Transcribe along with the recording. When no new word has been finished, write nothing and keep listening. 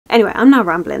Anyway, I'm now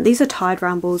rambling. These are tired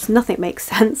rambles, nothing makes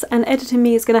sense, and editing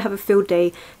me is going to have a field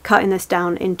day cutting this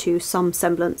down into some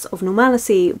semblance of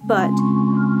normalcy, but...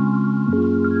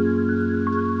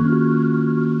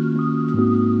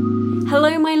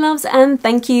 Hello my loves, and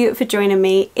thank you for joining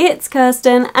me. It's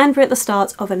Kirsten and we're at the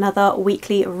start of another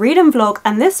weekly reading vlog,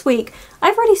 and this week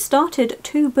I've already started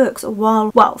 2 books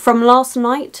from last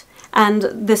night and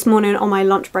this morning on my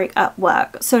lunch break at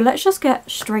work. So let's just get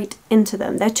straight into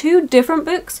them. They're 2 different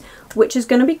books, which is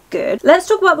going to be good. Let's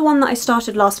talk about the one that I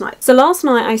started last night. So last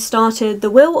night I started The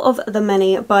Will of the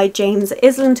Many by James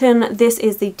Islington. This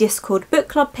is the Discord book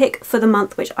club pick for the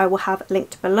month, which I will have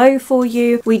linked below for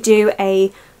you. We do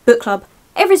a book club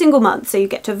every single month, so you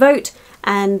get to vote,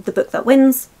 and the book that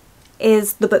wins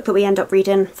is the book that we end up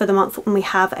reading for the month, when we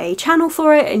have a channel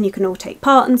for it and you can all take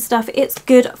part and stuff. It's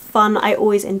good fun. I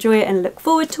always enjoy it and look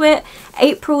forward to it.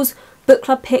 April's book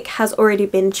club pick has already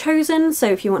been chosen, so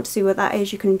if you want to see what that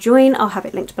is, you can join. I'll have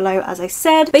it linked below, as I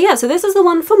said. But yeah, so this is the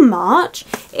one for March.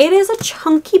 It is a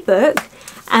chunky book,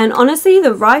 and honestly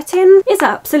the writing is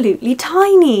absolutely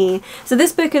tiny. So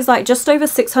this book is like just over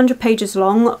 600 pages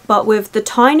long, but with the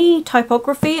tiny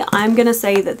typography, I'm gonna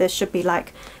say that this should be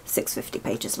like 650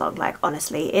 pages long. Like,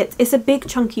 honestly, it's a big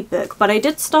chunky book. But I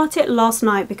did start it last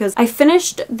night because I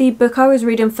finished the book I was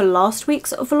reading for last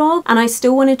week's vlog and I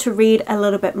still wanted to read a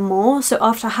little bit more. So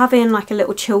after having like a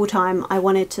little chill time, I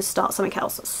wanted to start something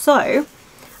else. So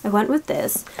I went with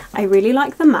this. I really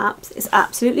like the maps. It's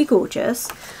absolutely gorgeous.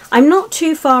 I'm not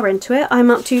too far into it. I'm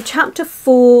up to chapter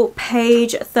 4,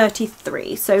 page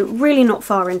 33. So really not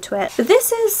far into it. But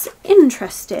this is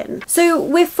interesting. So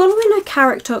we're following a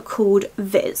character called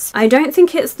Viz. I don't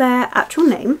think it's their actual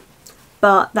name,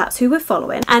 but that's who we're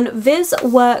following. And Viz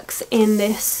works in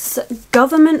this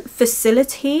government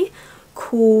facility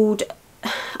called...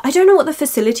 I don't know what the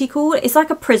facility called. It's like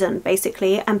a prison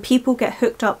basically, and people get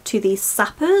hooked up to these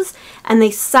sappers and they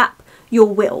sap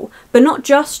your will, but not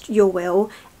just your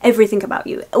will, everything about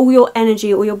you. All your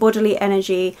energy, all your bodily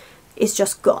energy is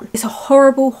just gone. It's a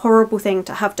horrible, horrible thing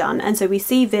to have done. And so we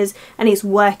see Viz and he's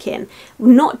working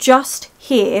not just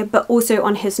here, but also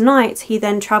on his nights. He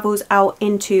then travels out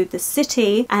into the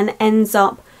city and ends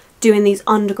up doing these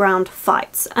underground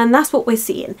fights, and that's what we're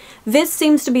seeing. Viz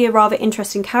seems to be a rather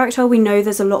interesting character. We know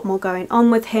there's a lot more going on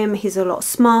with him. He's a lot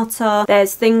smarter.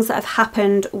 There's things that have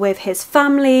happened with his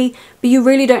family, but you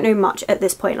really don't know much at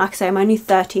this point. Like I say, I'm only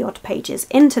 30 odd pages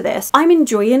into this. I'm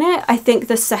enjoying it. I think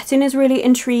the setting is really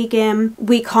intriguing.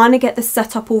 We kind of get the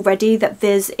setup already that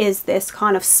Viz is this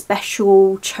kind of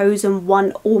special chosen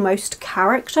one almost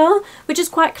character, which is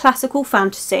quite classical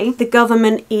fantasy. The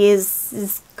government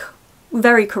is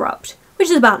very corrupt, which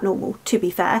is about normal, to be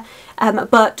fair,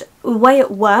 but the way it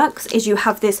works is you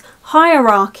have this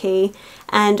hierarchy,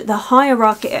 and the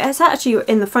hierarchy, it's actually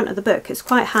in the front of the book, it's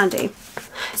quite handy.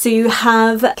 So you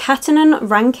have Catanan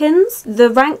rankings. The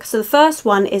rank, so the first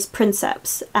one is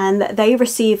Princeps, and they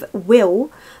receive will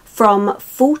from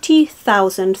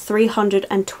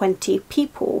 40,320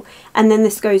 people, and then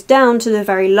this goes down to the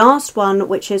very last one,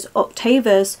 which is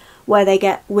Octavus, where they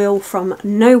get will from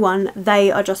no one. They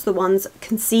are just the ones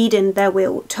conceding their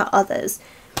will to others.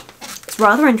 It's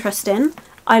rather interesting.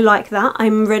 I like that.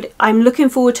 I'm looking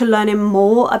forward to learning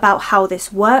more about how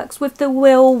this works with the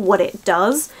will, what it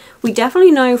does. We definitely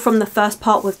know from the first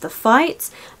part with the fights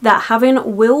that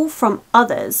having will from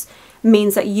others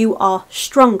means that you are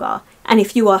stronger. And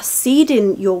if you are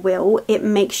ceding your will, it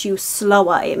makes you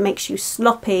slower, it makes you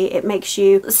sloppy, it makes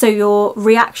you so your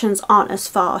reactions aren't as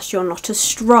fast, you're not as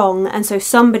strong. And so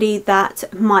somebody that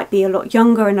might be a lot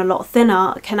younger and a lot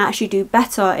thinner can actually do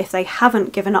better if they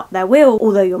haven't given up their will,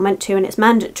 although you're meant to and it's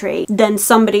mandatory, than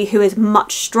somebody who is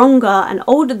much stronger and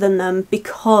older than them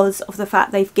because of the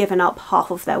fact they've given up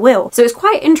half of their will. So it's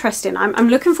quite interesting. I'm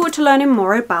looking forward to learning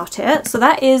more about it. So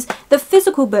that is the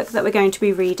physical book that we're going to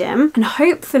be reading, and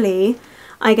hopefully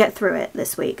I get through it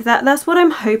this week. That's what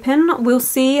I'm hoping. We'll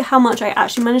see how much I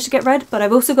actually manage to get read, but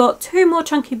I've also got 2 more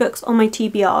chunky books on my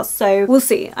TBR, so we'll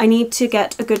see. I need to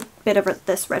get a good bit of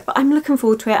this read, but I'm looking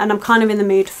forward to it, and I'm kind of in the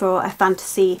mood for a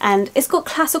fantasy, and it's got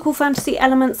classical fantasy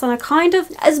elements, and I kind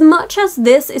of, as much as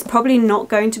this is probably not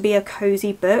going to be a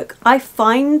cozy book, I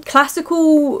find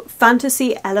classical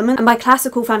fantasy elements, and by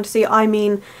classical fantasy I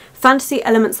mean fantasy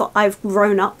elements that I've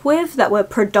grown up with, that were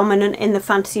predominant in the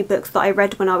fantasy books that I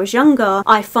read when I was younger.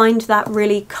 I find that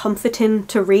really comforting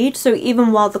to read. So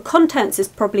even while the contents is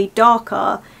probably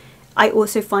darker, I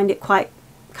also find it quite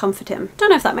comforting.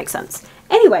 Don't know if that makes sense.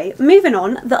 Anyway, moving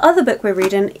on, the other book we're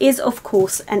reading is of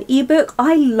course an ebook.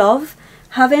 I love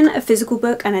having a physical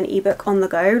book and an ebook on the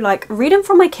go, like reading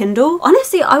from my Kindle.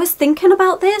 Honestly, I was thinking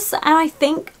about this and I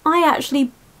think I actually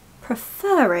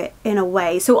prefer it in a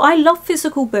way. So I love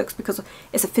physical books because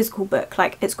it's a physical book,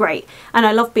 like it's great, and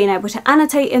I love being able to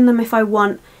annotate in them if I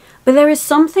want. But there is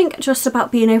something just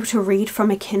about being able to read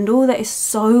from a Kindle that is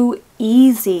so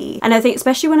easy. And I think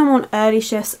especially when I'm on early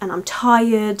shifts and I'm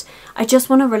tired, I just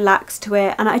want to relax to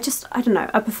it, and I don't know,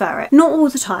 I prefer it. Not all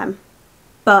the time,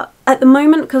 but at the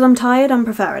moment, because I'm tired, I'm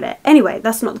preferring it. Anyway,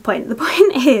 that's not the point. The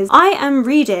point is, I am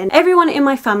reading Everyone in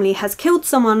My Family Has Killed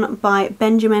Someone by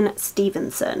Benjamin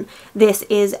Stevenson. This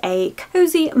is a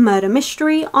cozy murder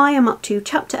mystery. I am up to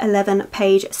chapter 11,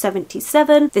 page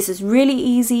 77. This is really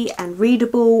easy and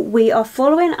readable. We are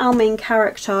following our main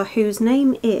character, whose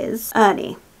name is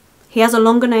Ernie. He has a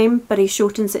longer name, but he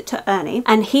shortens it to Ernie.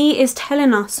 And he is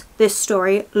telling us this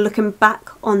story looking back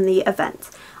on the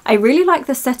event. I really like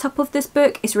the setup of this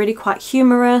book. It's really quite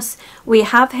humorous. We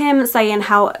have him saying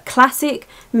how classic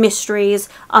mysteries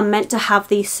are meant to have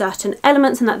these certain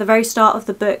elements, and at the very start of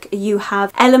the book you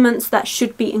have elements that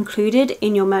should be included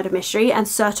in your murder mystery and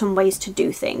certain ways to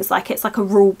do things, like it's like a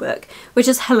rule book, which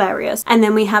is hilarious. And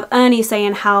then we have Ernie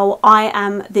saying how I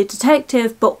am the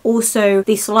detective but also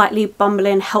the slightly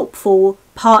bumbling, helpful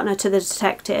partner to the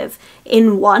detective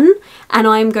in one, and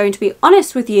I'm going to be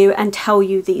honest with you and tell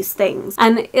you these things.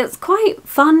 And it's quite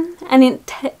fun and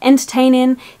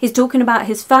entertaining. He's talking about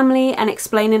his family and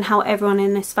explaining how everyone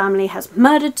in his family has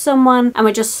murdered someone, and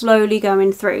we're just slowly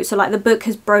going through. So like the book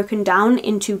has broken down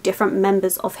into different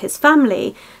members of his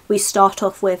family. We start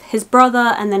off with his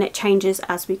brother and then it changes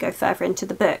as we go further into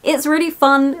the book. It's really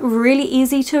fun, really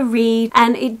easy to read,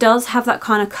 and it does have that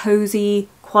kind of cozy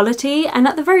quality. And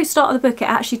at the very start of the book it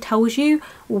actually tells you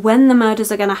when the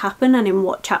murders are going to happen and in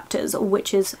what chapters,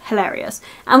 which is hilarious.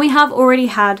 And we have already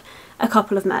had a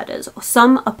couple of murders.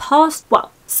 Some are past,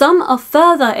 well, some are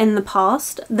further in the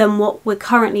past than what we're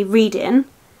currently reading,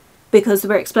 because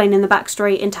we're explaining the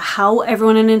backstory into how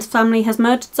everyone in his family has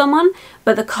murdered someone.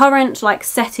 But the current like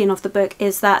setting of the book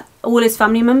is that all his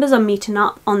family members are meeting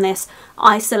up on this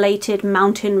isolated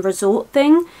mountain resort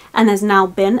thing, and there's now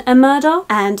been a murder,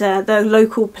 and the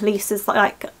local police is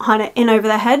like kind of in over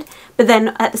their head. But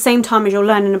then at the same time as you're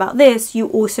learning about this, you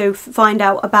also find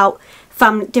out about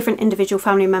different individual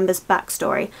family members'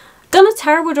 backstory. Done a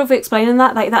terrible job of explaining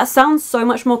that. Like, that sounds so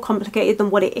much more complicated than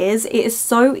what it is. It is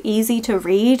so easy to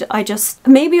read.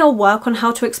 Maybe I'll work on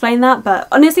how to explain that, but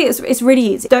honestly it's really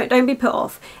easy. Don't be put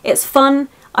off. It's fun.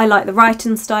 I like the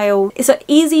writing style. It's an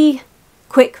easy,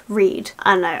 quick read.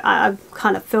 I know, I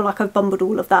kind of feel like I've bumbled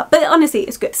all of that, but honestly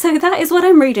it's good. So that is what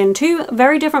I'm reading. Two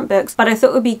very different books, but I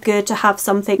thought it would be good to have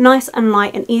something nice and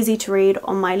light and easy to read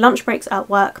on my lunch breaks at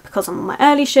work because I'm on my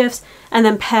early shifts, and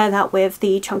then pair that with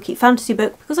the chunky fantasy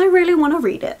book because I really want to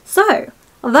read it. So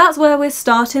that's where we're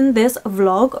starting this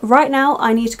vlog. Right now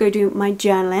I need to go do my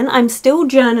journaling. I'm still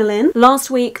journaling.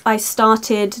 Last week I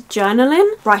started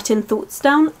journaling, writing thoughts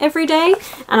down every day,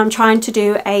 and I'm trying to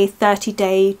do a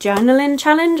 30-day journaling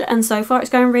challenge, and so far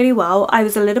it's going really well. I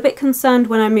was a little bit concerned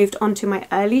when I moved on to my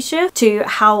early shift to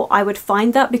how I would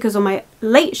find that, because on my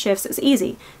late shifts it's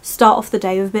easy. Start off the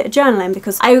day with a bit of journaling,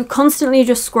 because I constantly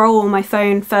just scroll on my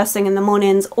phone first thing in the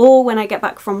mornings, or when I get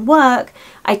back from work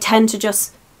I tend to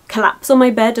just collapse on my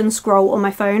bed and scroll on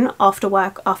my phone after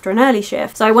work after an early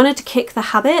shift. So I wanted to kick the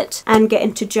habit and get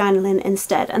into journaling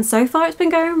instead, and so far it's been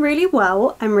going really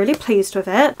well. I'm really pleased with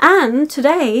it. And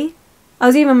today I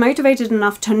was even motivated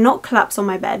enough to not collapse on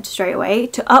my bed straight away,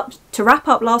 to wrap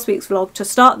up last week's vlog, to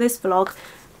start this vlog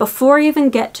before I even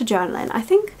get to journaling. I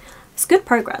think it's good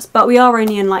progress, but we are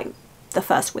only in like the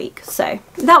first week. So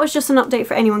that was just an update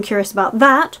for anyone curious about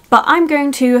that. But I'm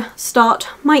going to start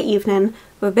my evening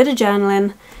with a bit of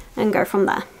journaling and go from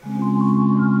there.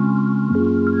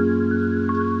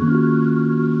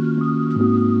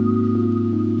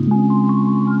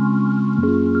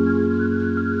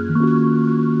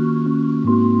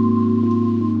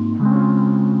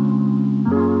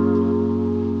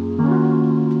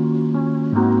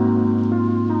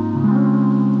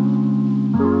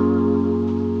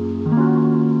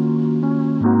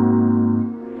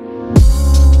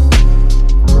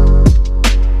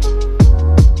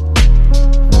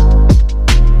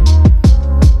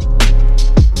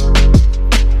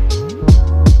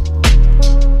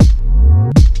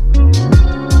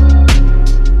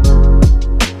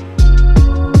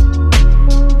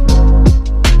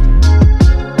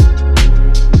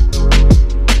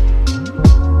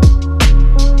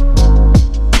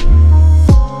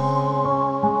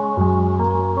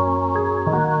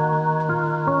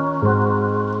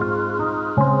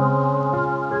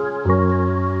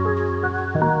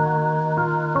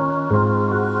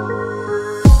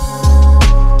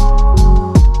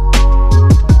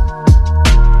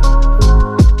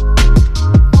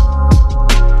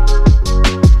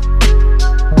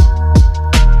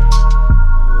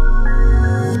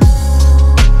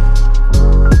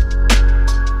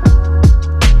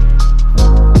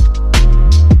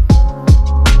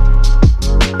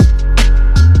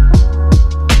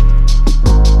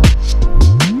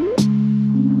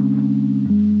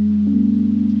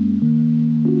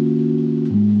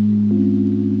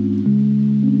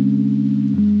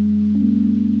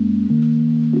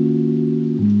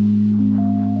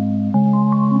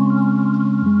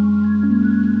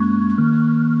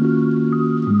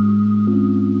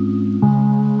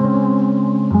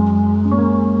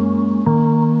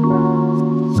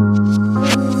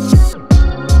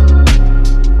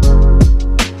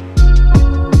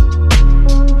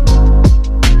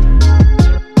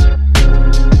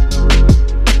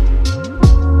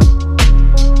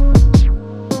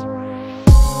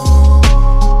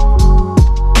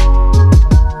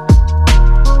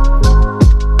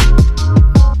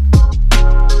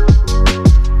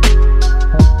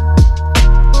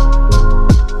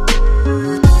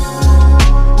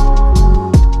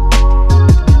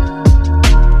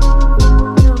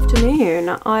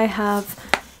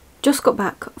 just got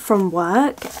back from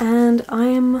work and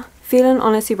I'm feeling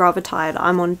honestly rather tired.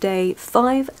 I'm on day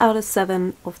 5 out of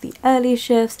 7 of the early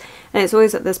shifts, and it's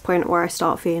always at this point where I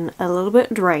start feeling a little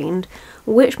bit drained,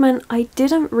 which meant I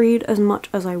didn't read as much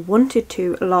as I wanted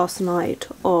to last night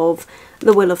of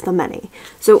The Will of the Many.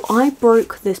 So I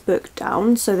broke this book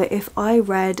down so that if I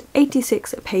read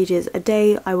 86 pages a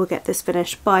day, I will get this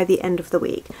finished by the end of the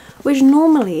week, which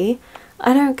normally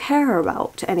I don't care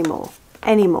about anymore.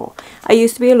 I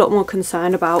used to be a lot more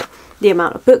concerned about the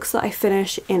amount of books that I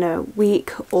finish in a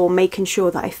week, or making sure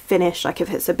that I finish, like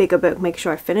if it's a bigger book, make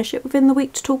sure I finish it within the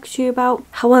week to talk to you about.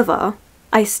 However,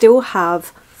 I still have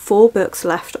 4 books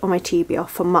left on my TBR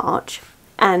for March,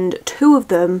 and 2 of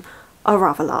them are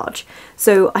rather large.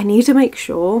 So I need to make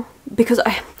sure, because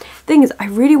thing is, I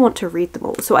really want to read them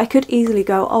all. So I could easily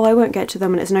go, oh, I won't get to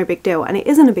them and it's no big deal. And it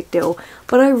isn't a big deal,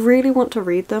 but I really want to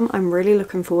read them. I'm really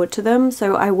looking forward to them.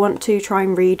 So I want to try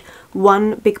and read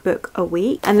 1 big book a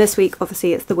week. And this week,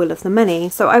 obviously, it's The Will of the Many.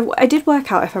 So I did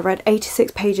work out if I read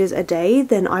 86 pages a day,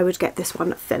 then I would get this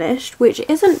one finished, which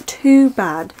isn't too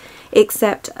bad.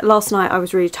 Except last night I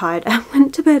was really tired and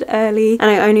went to bed early, and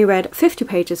I only read 50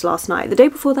 pages last night. The day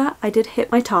before that I did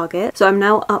hit my target, so I'm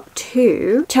now up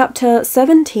to chapter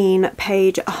 17,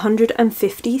 page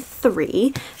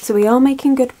 153. So we are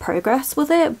making good progress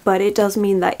with it, but it does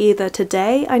mean that either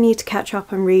today I need to catch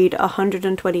up and read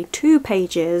 122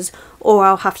 pages, or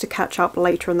I'll have to catch up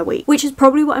later in the week, which is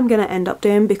probably what I'm going to end up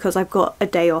doing because I've got a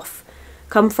day off.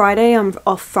 Come Friday, I'm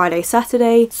off Friday,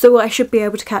 Saturday, so I should be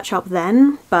able to catch up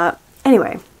then. But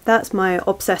anyway, that's my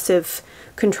obsessive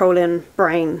controlling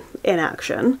brain in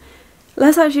action.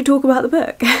 Let's actually talk about the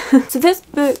book. So this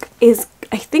book is,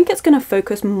 I think it's going to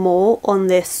focus more on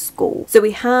this school. So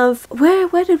we have,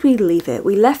 where did we leave it?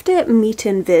 We left it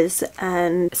meeting Viz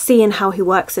and seeing how he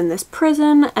works in this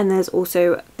prison, and there's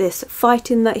also this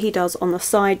fighting that he does on the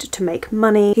side to make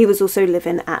money. He was also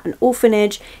living at an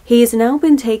orphanage. He has now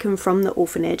been taken from the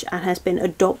orphanage and has been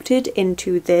adopted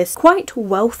into this quite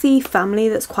wealthy family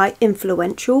that's quite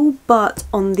influential, but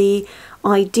on the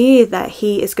idea that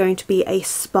he is going to be a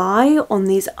spy on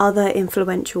these other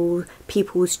influential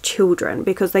people's children,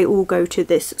 because they all go to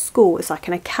this school. It's like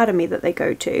an academy that they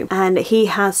go to, and he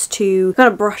has to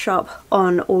kind of brush up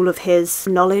on all of his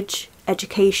knowledge,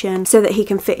 education, so that he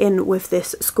can fit in with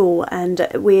this school. And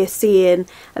we're seeing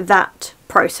that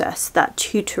process, that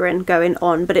tutoring going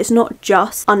on, but it's not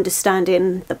just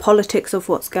understanding the politics of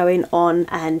what's going on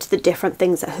and the different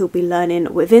things that he'll be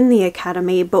learning within the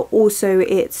academy, but also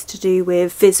it's to do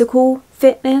with physical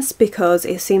fitness, because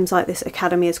it seems like this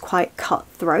academy is quite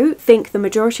cutthroat. I think the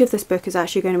majority of this book is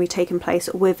actually going to be taking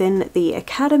place within the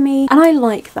academy, and I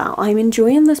like that. I'm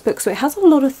enjoying this book. So it has a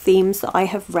lot of themes that I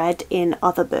have read in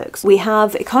other books. We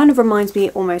have, it kind of reminds me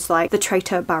almost like the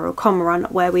Traitor Barrow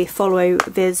Cormorant, where we follow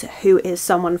Viz, who is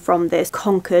someone from this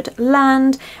conquered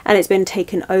land, and it's been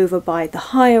taken over by the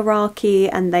hierarchy,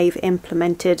 and they've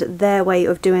implemented their way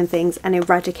of doing things and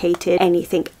eradicated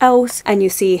anything else. And you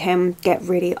see him get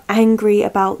really angry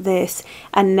about this,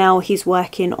 and now he's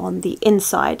working on the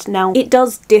inside. Now it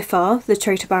does differ, the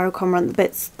Traitor Barrow Cormorant, the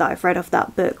bits that I've read of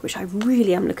that book, which I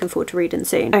really am looking forward to reading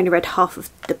soon. I only read half of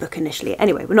the book initially.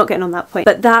 Anyway, we're not getting on that point,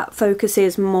 but that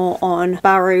focuses more on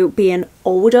Barrow being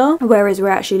older, whereas we're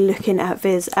actually looking at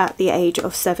Viz at the age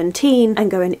of 17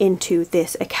 and going into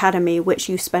this academy, which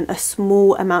you spent a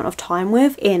small amount of time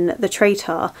with in the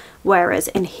Traitor, whereas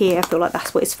in here I feel like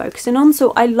that's what it's focusing on.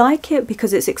 So I like it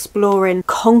because it's exploring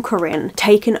conquering,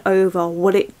 taking over,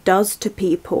 what it does to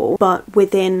people, but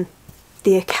within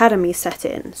the academy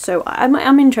setting. So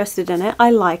I'm interested in it.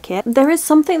 I like it. There is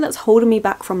something that's holding me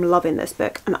back from loving this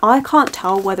book, and I can't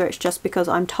tell whether it's just because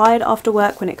I'm tired after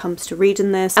work when it comes to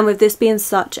reading this, and with this being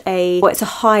such a, well, it's a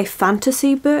high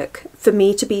fantasy book, for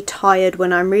me to be tired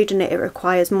when I'm reading it, it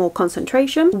requires more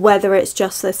concentration. Whether it's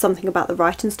just there's something about the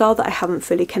writing style that I haven't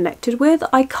fully connected with,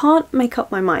 I can't make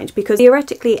up my mind, because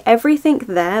theoretically everything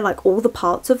there, like all the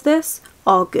parts of this,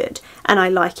 are good and I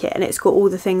like it, and it's got all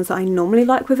the things that I normally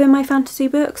like within my fantasy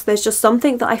books. There's just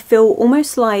something that I feel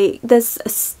almost like there's a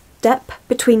step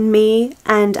between me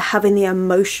and having the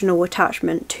emotional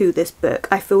attachment to this book.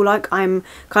 I feel like I'm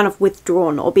kind of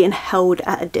withdrawn or being held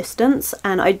at a distance,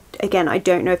 and I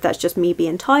don't know if that's just me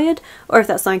being tired or if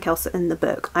that's something else in the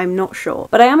book. I'm not sure,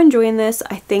 but I am enjoying this.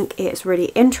 I think it's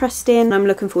really interesting. I'm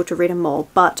looking forward to reading more,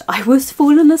 but I was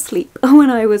falling asleep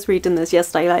when I was reading this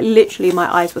yesterday. Like literally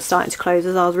my eyes were starting to close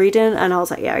as I was reading, and I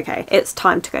was like, yeah, okay, it's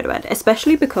time to go to bed.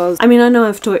 Especially because, I mean, I know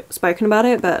I've spoken about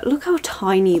it, but look how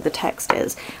tiny the text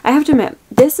is. I have to admit,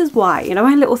 this is why, you know,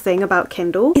 my little thing about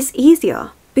Kindle, it's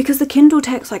easier. because the Kindle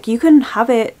text, like, you can have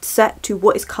it set to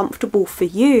what is comfortable for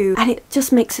you, and it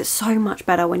just makes it so much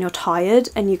better when you're tired,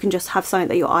 and you can just have something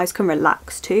that your eyes can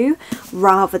relax to,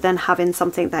 rather than having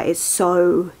something that is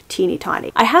so teeny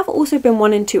tiny. I have also been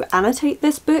wanting to annotate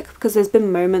this book because there's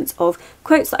been moments of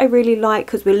quotes that I really like,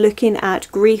 because we're looking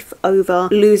at grief over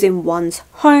losing one's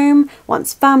home,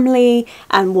 one's family,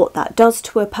 and what that does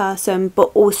to a person,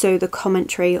 but also the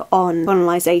commentary on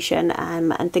colonization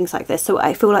and things like this. So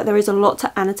I feel like there is a lot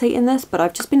to annotate in this, but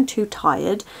I've just been too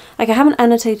tired. Like, I haven't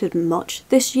annotated much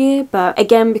this year, but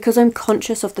again, because I'm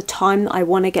conscious of the time that I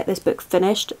want to get this book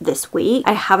finished this week,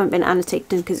 I haven't been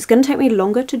annotating because it's going to take me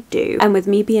longer to do, and with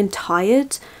me being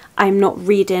tired, I'm not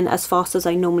reading as fast as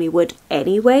I normally would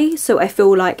anyway. So I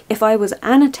feel like if I was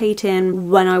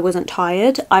annotating when I wasn't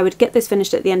tired, I would get this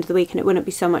finished at the end of the week and it wouldn't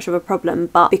be so much of a problem.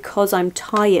 But because I'm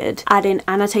tired, adding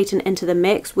annotating into the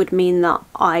mix would mean that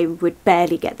I would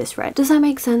barely get this read. Does that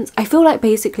make sense? I feel like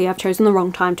basically I've chosen the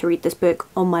wrong time to read this book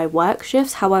on my work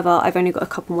shifts. However, I've only got a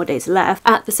couple more days left.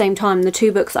 At the same time, the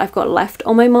 2 books I've got left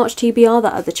on my March TBR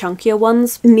that are the chunkier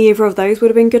ones, neither of those would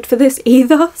have been good for this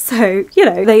either. So, you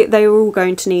know, they were all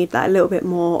going to need that a little bit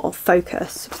more of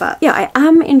focus. But yeah, I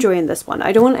am enjoying this one.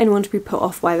 I don't want anyone to be put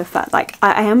off by the fact, like,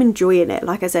 I am enjoying it.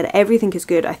 Like I said, everything is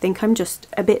good. I think I'm just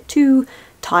a bit too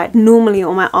tired. Normally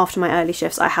after my early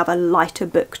shifts I have a lighter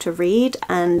book to read,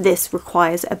 and this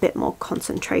requires a bit more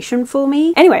concentration for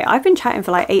me. Anyway, I've been chatting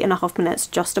for like 8.5 minutes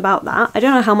just about that. I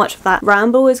don't know how much of that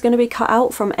ramble is going to be cut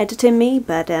out from editing me,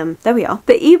 but there we are.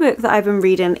 The ebook that I've been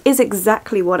reading is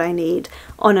exactly what I need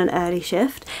on an early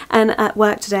shift, and at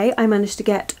work today I managed to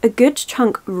get a good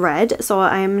chunk read, so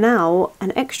I am now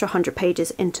an extra 100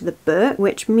 pages into the book,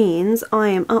 which means I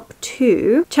am up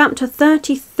to chapter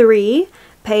 33,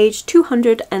 page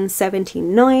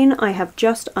 279. I have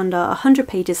just under 100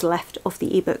 pages left of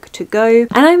the ebook to go,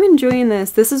 and I'm enjoying this.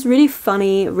 This is really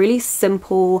funny, really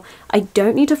simple. I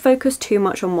don't need to focus too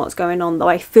much on what's going on, though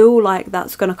I feel like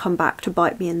that's going to come back to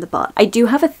bite me in the butt. I do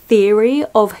have a theory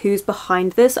of who's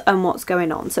behind this and what's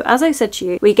going on. So as I said to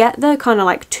you, we get the kind of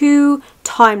like 2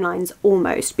 timelines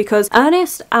almost, because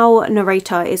Ernest, our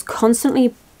narrator, is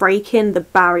constantly breaking the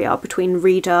barrier between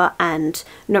reader and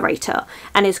narrator,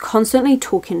 and is constantly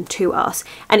talking to us,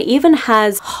 and even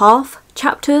has half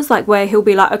chapters, like where he'll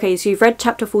be like, okay, so you've read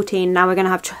chapter 14, now we're going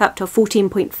to have chapter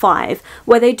 14.5,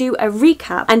 where they do a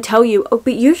recap and tell you, oh,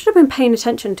 but you should have been paying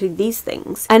attention to these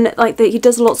things. And like that, he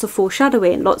does lots of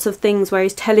foreshadowing, lots of things where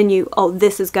he's telling you, oh,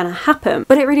 this is going to happen.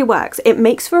 But it really works. It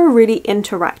makes for a really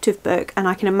interactive book, and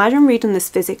I can imagine reading this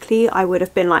physically, I would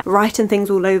have been like writing things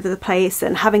all over the place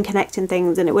and having connecting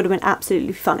things, and it would have been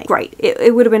absolutely funny. Great.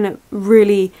 It would have been a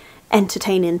really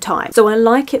entertaining time. So I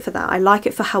like it for that. I like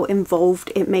it for how involved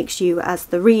it makes you as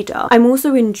the reader. I'm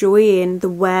also enjoying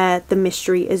where the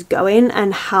mystery is going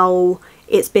and how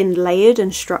it's been layered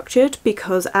and structured,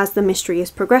 because as the mystery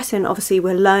is progressing, obviously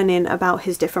we're learning about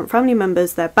his different family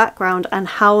members, their background, and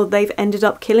how they've ended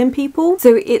up killing people.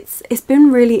 So it's been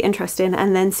really interesting,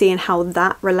 and then seeing how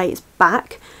that relates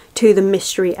back to the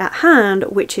mystery at hand,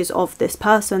 which is of this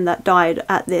person that died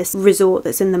at this resort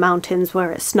that's in the mountains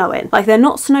where it's snowing. Like, they're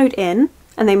not snowed in,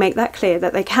 and they make that clear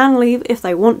that they can leave if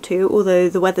they want to, although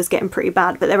the weather's getting pretty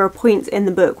bad, but there are points in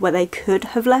the book where they could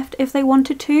have left if they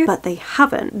wanted to, but they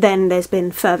haven't. Then there's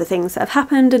been further things that have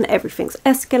happened and everything's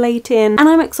escalating, and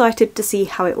I'm excited to see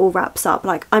how it all wraps up.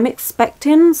 Like, I'm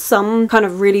expecting some kind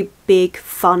of really big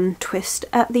fun twist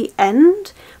at the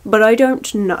end, but I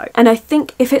don't know. And I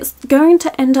think if it's going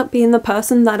to end up being the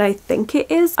person that I think it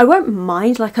is, I won't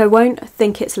mind. Like, I won't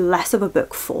think it's less of a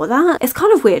book for that. It's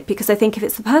kind of weird, because I think if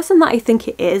it's the person that I think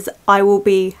it is, I will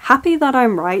be happy that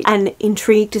I'm right and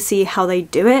intrigued to see how they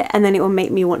do it, and then it will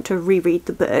make me want to reread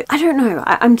the book. I don't know.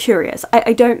 I'm curious.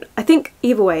 I think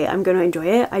either way I'm going to enjoy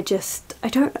it. I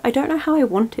don't know how I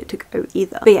want it to go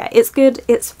either. But yeah, it's good,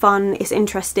 it's fun, it's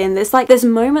interesting. There's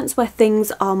moments where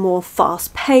things are more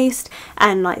fast paced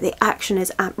and like the action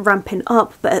is ramping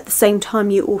up, but at the same time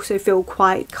you also feel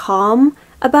quite calm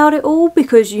about it all,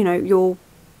 because you know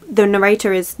the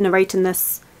narrator is narrating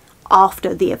this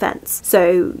after the events,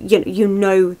 so you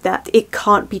know that it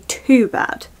can't be too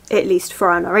bad, at least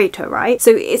for our narrator, right?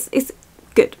 So it's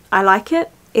good. I like it.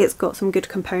 It's got some good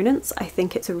components. I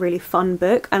think it's a really fun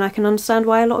book, and I can understand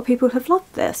why a lot of people have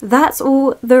loved this. That's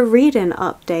all the reading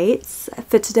updates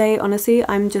for today. Honestly,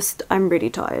 I'm really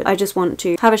tired. I just want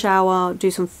to have a shower, do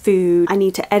some food. I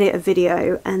need to edit a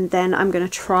video, and then I'm going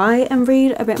to try and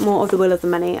read a bit more of The Will of the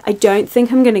Many. I don't think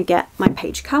I'm going to get my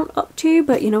page count up to,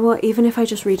 but you know what? Even if I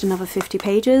just read another 50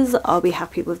 pages, I'll be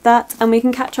happy with that, and we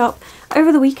can catch up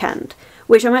over the weekend.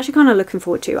 which I'm actually kind of looking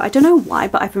forward to. I don't know why,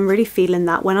 but I've been really feeling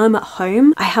that when I'm at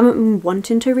home, I haven't been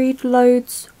wanting to read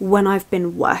loads when I've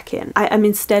been working. I'm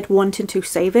instead wanting to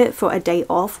save it for a day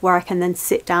off where I can then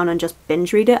sit down and just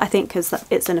binge read it. I think because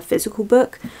it's in a physical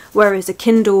book, whereas a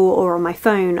Kindle or on my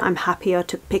phone, I'm happier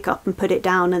to pick up and put it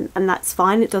down, and that's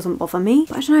fine. It doesn't bother me.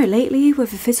 But I don't know, lately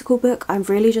with a physical book, I've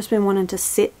really just been wanting to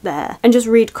sit there and just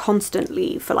read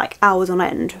constantly for like hours on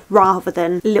end rather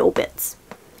than little bits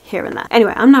here and there.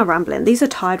 Anyway, I'm now rambling. These are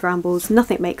tired rambles,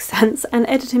 nothing makes sense, and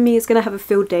editing me is going to have a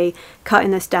field day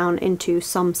cutting this down into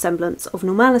some semblance of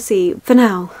normalcy. For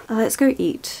now, let's go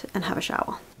eat and have a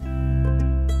shower.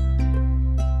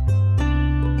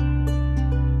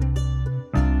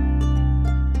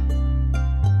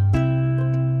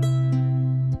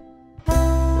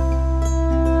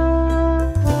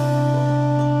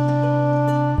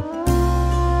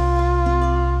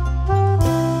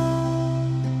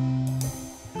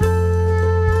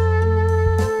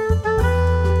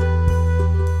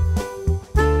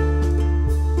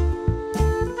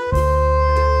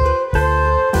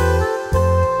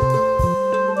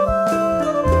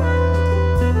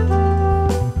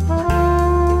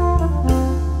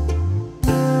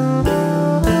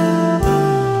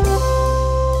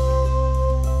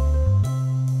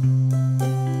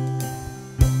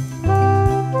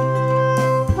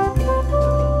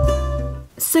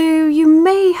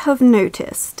 Have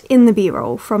noticed in the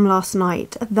b-roll from last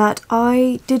night that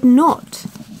I did not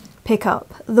pick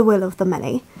up The Will of the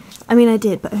Many. I mean, I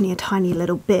did, but only a tiny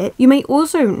little bit. You may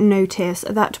also notice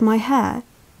that my hair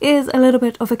is a little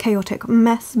bit of a chaotic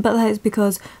mess, but that is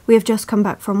because we have just come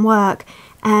back from work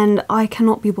and I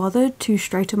cannot be bothered to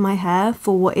straighten my hair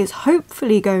for what is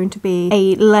hopefully going to be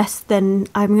a less than,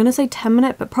 I'm gonna say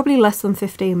 10-minute, but probably less than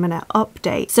 15-minute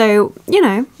update. So, you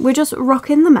know, we're just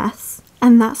rocking the mess,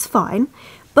 and that's fine.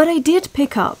 But I did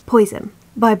pick up Poison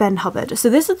by Ben Hubbard. So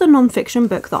this is the non-fiction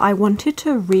book that I wanted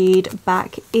to read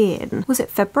back in, was it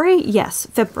February? Yes,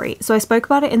 February. So I spoke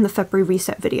about it in the February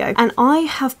reset video, and I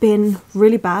have been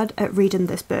really bad at reading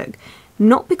this book.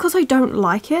 Not because I don't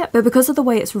like it, but because of the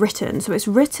way it's written. So it's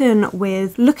written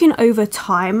with looking over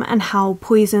time and how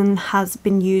poison has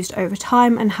been used over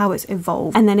time and how it's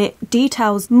evolved. And then it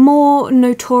details more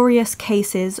notorious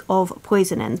cases of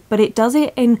poisonings, but it does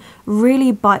it in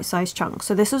really bite-sized chunks.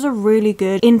 So this is a really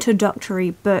good introductory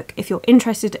book if you're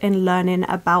interested in learning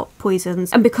about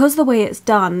poisons. And because the way it's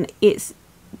done, it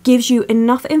gives you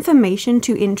enough information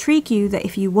to intrigue you that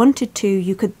if you wanted to,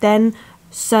 you could then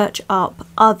search up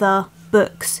other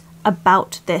books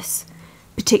about this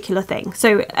particular thing.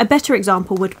 So a better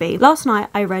example would be, last night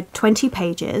I read 20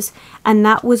 pages and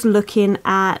that was looking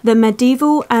at the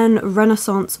medieval and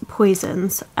Renaissance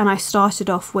poisons, and I started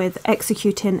off with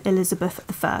Executing Elizabeth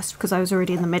I because I was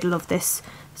already in the middle of this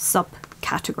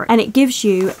subcategory, and it gives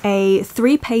you a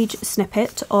 3-page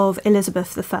snippet of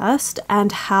Elizabeth I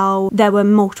and how there were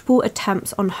multiple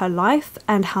attempts on her life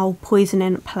and how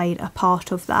poisoning played a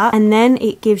part of that, and then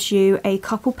it gives you a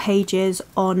couple pages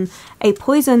on a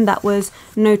poison that was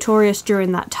notorious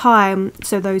during that time,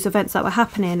 so those events that were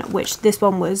happening, which this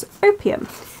one was opium.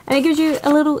 And it gives you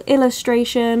a little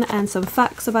illustration and some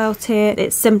facts about it,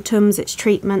 its symptoms, its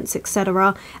treatments,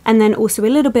 etc. And then also a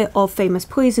little bit of famous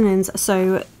poisonings.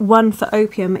 So one for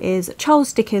opium is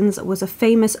Charles Dickens was a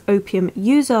famous opium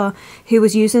user who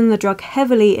was using the drug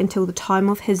heavily until the time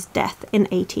of his death in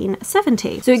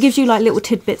 1870. So it gives you like little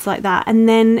tidbits like that, and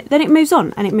then it moves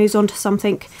on, and it moves on to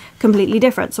something completely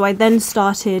different. So I then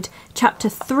started chapter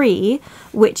 3,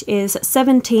 which is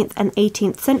 17th and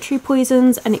 18th century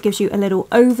poisons, and it gives you a little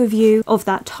overview of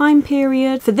that time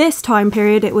period. For this time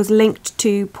period, it was linked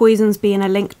to poisons being a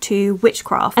link to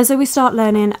witchcraft, and so we start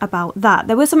learning about that.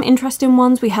 There were some interesting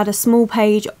ones. We had a small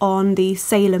page on the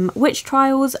Salem witch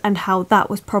trials and how that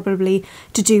was probably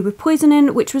to do with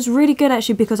poisoning, which was really good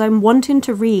actually, because I'm wanting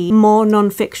to read more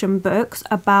non-fiction books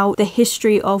about the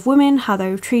history of women, how they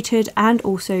were treated, and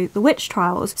also the witch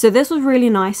trials. So this was really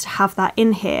nice to have that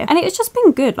in here, and it's just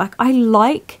been good. Like, I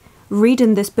like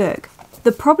reading this book.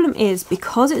 The problem is,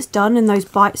 because it's done in those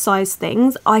bite-sized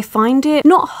things, I find it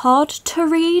not hard to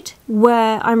read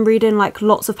where I'm reading like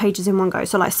lots of pages in one go.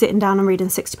 So like sitting down and reading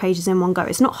 60 pages in one go.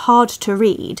 It's not hard to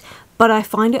read, but I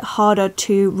find it harder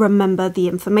to remember the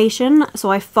information.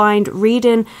 So I find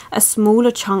reading a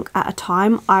smaller chunk at a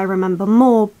time, I remember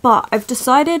more. But I've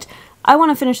decided I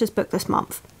want to finish this book this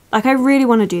month. Like, I really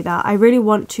want to do that. I really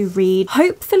want to read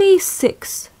hopefully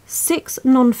six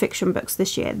non-fiction books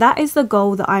this year. That is the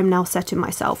goal that I'm now setting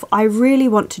myself. I really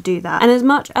want to do that. And as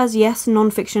much as, yes,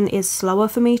 non-fiction is slower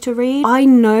for me to read, I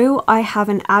know I have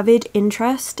an avid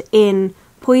interest in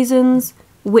poisons,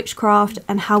 witchcraft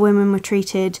and how women were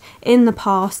treated in the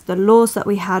past, the laws that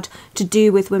we had to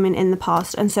do with women in the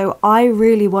past. And so I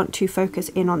really want to focus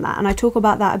in on that, and I talk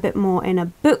about that a bit more in a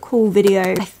book haul video.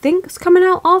 I think it's coming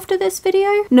out after this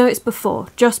video. No, it's before,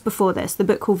 just before this, the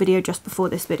book haul video just before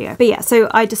this video. But yeah, so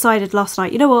I decided last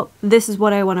night, you know what, this is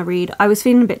what I want to read. I was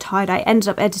feeling a bit tired. I ended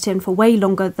up editing for way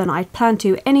longer than I'd planned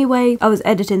to anyway. I was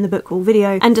editing the book haul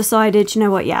video and decided, you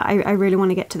know what, yeah, I really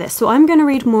want to get to this. So I'm going to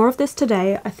read more of this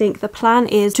today. I think the plan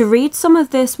is to read some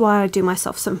of this while I do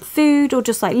myself some food, or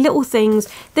just like little things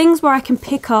where I can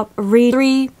pick up, read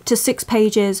 3 to 6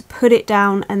 pages, put it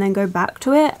down, and then go back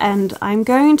to it. And I'm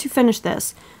going to finish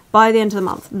this by the end of the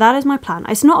month. That is my plan.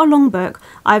 It's not a long book.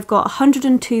 I've got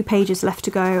 102 pages left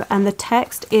to go, and the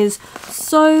text is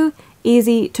so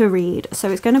easy to read, so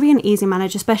it's going to be an easy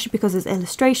manage, especially because there's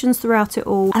illustrations throughout it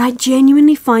all, and I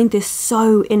genuinely find this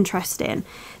so interesting.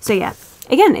 So yeah,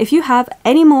 again, if you have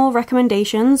any more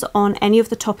recommendations on any of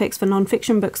the topics for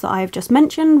non-fiction books that I have just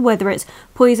mentioned, whether it's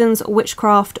poisons,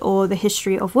 witchcraft, or the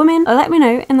history of women, let me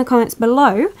know in the comments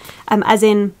below, as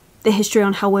in the history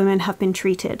on how women have been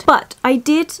treated. But I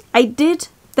did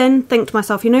then think to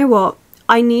myself, you know what,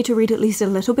 I need to read at least a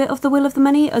little bit of The Will of the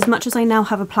Many, as much as I now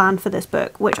have a plan for this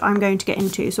book, which I'm going to get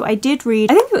into. So I did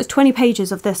read, I think it was 20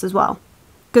 pages of this as well,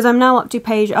 because I'm now up to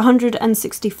page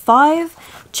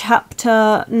 165,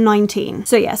 chapter 19.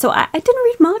 So yeah, so I didn't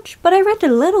read much, but I read a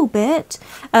little bit,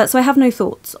 so I have no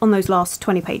thoughts on those last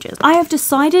 20 pages. I have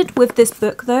decided with this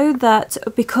book though that,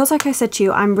 because like I said to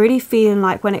you, I'm really feeling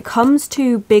like when it comes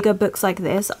to bigger books like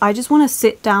this, I just want to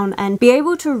sit down and be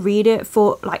able to read it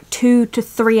for like 2 to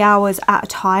 3 hours at a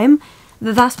time.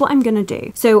 That's what I'm gonna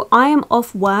do. So I am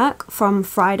off work from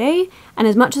Friday, and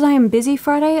as much as I am busy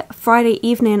Friday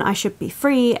evening I should be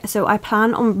free, so I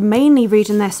plan on mainly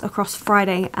reading this across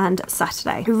Friday and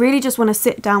Saturday. I really just want to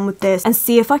sit down with this and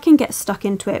see if I can get stuck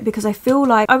into it, because I feel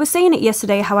like, I was saying it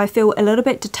yesterday, how I feel a little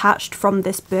bit detached from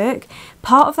this book.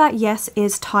 Part of that, yes,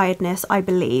 is tiredness, I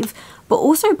believe, but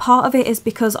also part of it is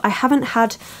because I haven't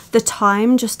had the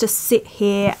time just to sit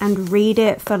here and read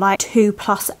it for like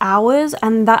 2+ hours,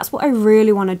 and that's what I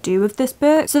really want to do with this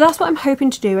book. So that's what I'm hoping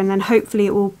to do, and then hopefully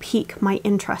it will pique my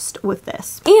interest with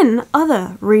this. In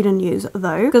other reading news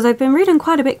though, because I've been reading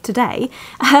quite a bit today,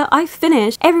 I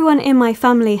finished Everyone in My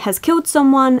Family Has Killed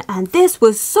Someone, and this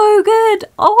was so good.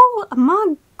 Oh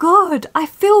my god, I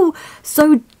feel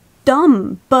so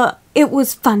dumb, but it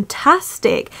was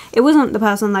fantastic. It wasn't the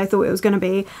person that I thought it was going to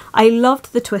be. I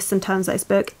loved the twists and turns of this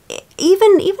book.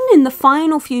 Even in the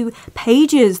final few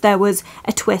pages there was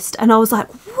a twist, and I was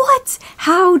like, what?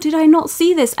 How did I not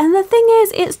see this? And the thing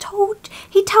is,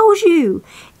 he tells you.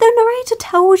 The narrator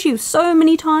tells you so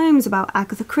many times about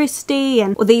Agatha Christie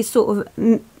and all these sort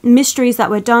of mysteries that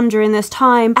were done during this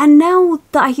time, and now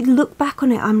that I look back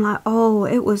on it, I'm like, oh,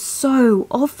 it was so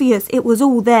obvious. It was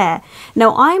all there.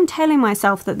 Now I'm telling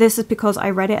myself that this is because I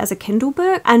read it as a Kindle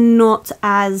book and not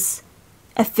as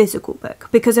a physical book,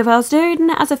 because if I was doing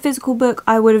it as a physical book,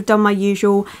 I would have done my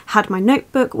usual, had my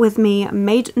notebook with me,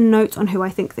 made notes on who I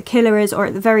think the killer is, or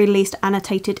at the very least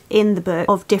annotated in the book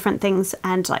of different things,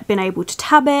 and like been able to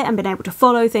tab it and been able to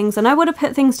follow things, and I would have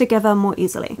put things together more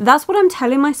easily. That's what I'm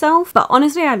telling myself, but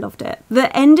honestly I loved it.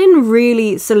 The ending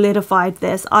really solidified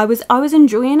this. I was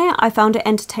enjoying it. I found it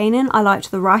entertaining. I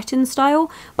liked the writing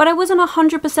style, but I wasn't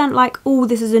 100% like, oh,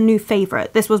 this is a new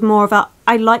favourite. This was more of a,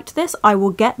 I liked this, I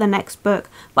will get the next book,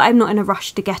 but I'm not in a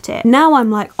rush to get it. Now I'm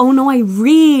like, oh no, I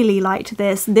really liked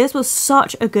this. This was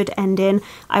such a good ending.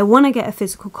 I want to get a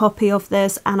physical copy of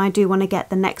this, and I do want to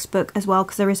get the next book as well,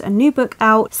 because there is a new book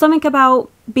out, something about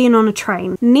being on a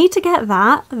train. Need to get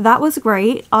that. That was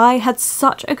great. I had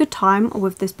such a good time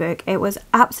with this book. It was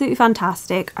absolutely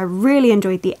fantastic. I really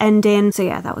enjoyed the ending. So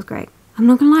yeah, that was great. I'm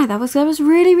not gonna lie, that was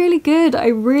really, really good. I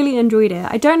really enjoyed it.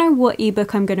 I don't know what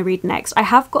ebook I'm gonna read next. I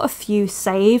have got a few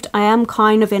saved. I am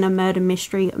kind of in a murder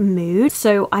mystery mood,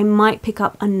 so I might pick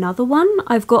up another one.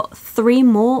 I've got 3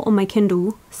 more on my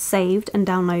Kindle saved and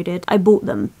downloaded. I bought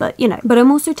them, but you know. But I'm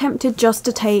also tempted just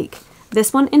to take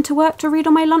this one into work to read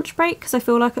on my lunch break, because I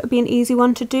feel like it would be an easy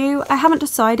one to do. I haven't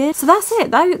decided. So that's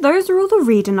it. Those are all the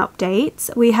reading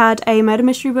updates. We had a murder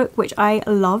mystery book which I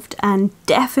loved and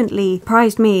definitely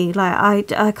surprised me. Like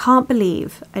I can't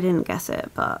believe I didn't guess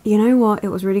it, but you know what, it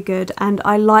was really good, and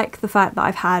I like the fact that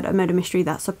I've had a murder mystery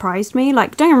that surprised me.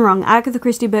 Like, don't get me wrong, Agatha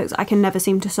Christie books I can never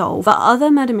seem to solve, but other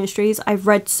murder mysteries I've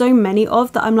read so many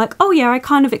of that I'm like, oh yeah, I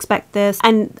kind of expect this,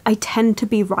 and I tend to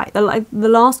be right. The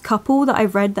last couple that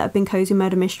I've read that have been cozy cozy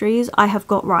murder mysteries I have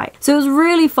got right. So it was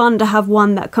really fun to have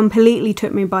one that completely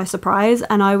took me by surprise,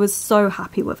 and I was so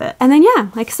happy with it. And then yeah,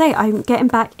 like I say, I'm getting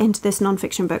back into this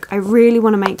non-fiction book. I really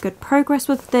want to make good progress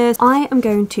with this. I am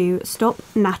going to stop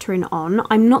nattering on.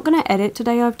 I'm not going to edit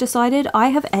today, I've decided. I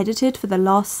have edited for the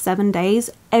last 7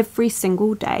 days every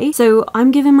single day. So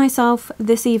I'm giving myself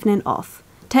this evening off.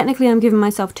 Technically I'm giving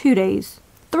myself 2 days.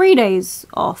 3 days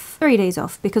off. 3 days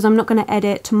off, because I'm not going to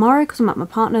edit tomorrow because I'm at my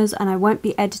partner's, and I won't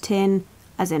be editing,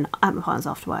 as in at my partner's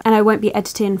after work, and I won't be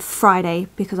editing Friday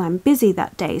because I'm busy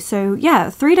that day. So yeah,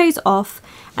 3 days off,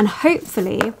 and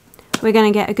hopefully we're going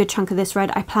to get a good chunk of this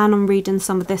read. I plan on reading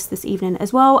some of this evening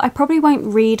as well. I probably won't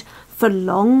read for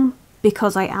long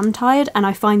because I am tired, and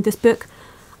I find this book,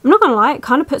 I'm not gonna lie, it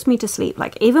kind of puts me to sleep.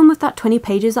 Like, even with that 20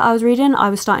 pages that I was reading, I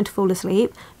was starting to fall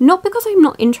asleep. Not because I'm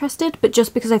not interested, but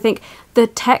just because I think the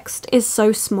text is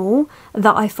so small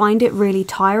that I find it really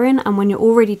tiring, and when you're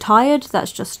already tired,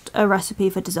 that's just a recipe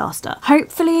for disaster.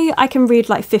 Hopefully I can read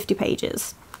like 50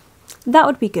 pages. That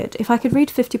would be good. If I could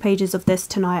read 50 pages of this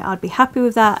tonight, I'd be happy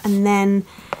with that, and then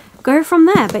go from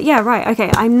there. But yeah, right,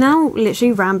 okay, I'm now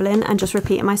literally rambling and just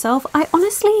repeating myself. I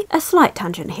honestly, a slight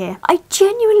tangent here, I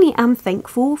genuinely am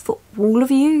thankful for all of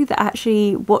you that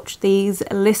actually watch these,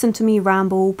 listen to me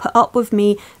ramble, put up with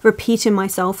me repeating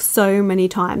myself so many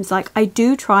times. Like, I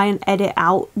do try and edit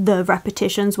out the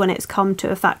repetitions when it's come to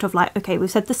a fact of like, okay,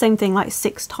 we've said the same thing like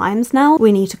 6 times now,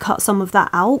 we need to cut some of that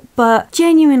out. But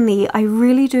genuinely, I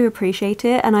really do appreciate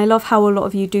it, and I love how a lot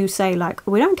of you do say like,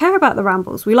 we don't care about the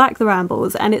rambles, we like the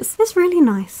rambles, and it's really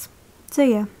nice. So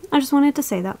yeah, I just wanted to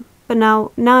say that. But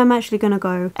now I'm actually gonna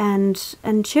go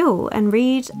and chill and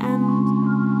read and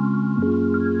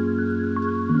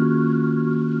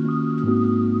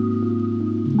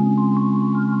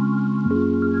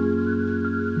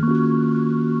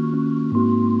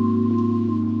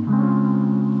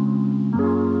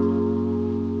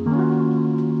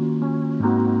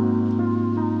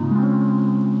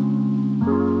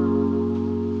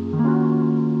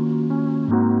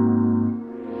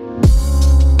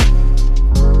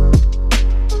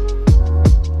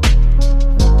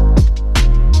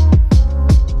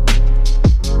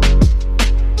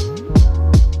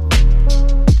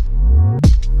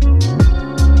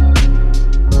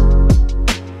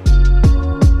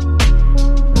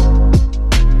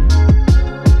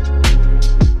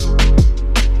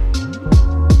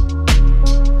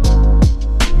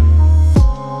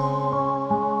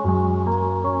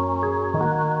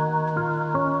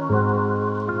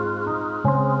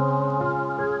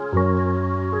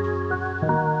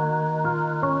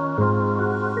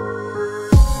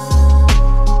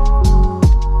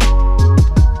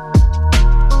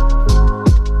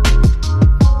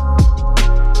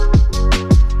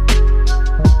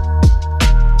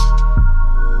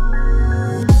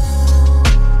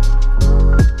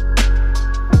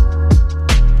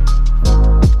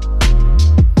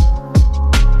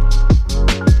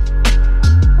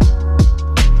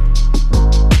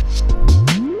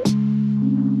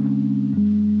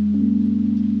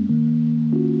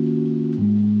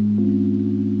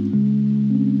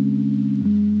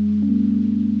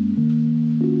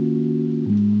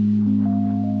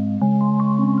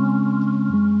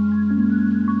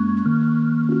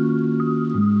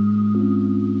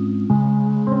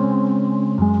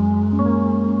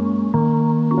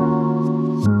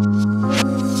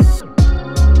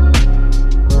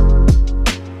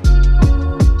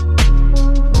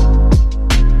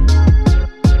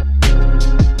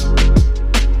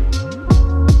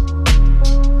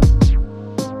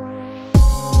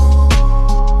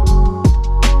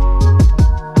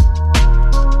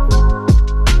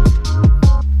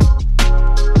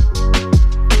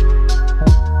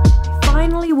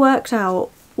worked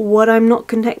out what I'm not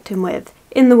connecting with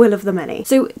in The Will of the Many.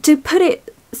 So to put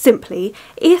it simply,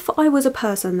 if I was a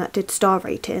person that did star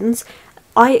ratings,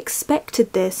 I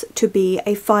expected this to be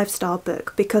a 5-star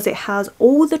book because it has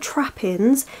all the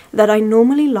trappings that I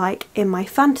normally like in my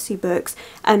fantasy books,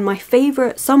 and my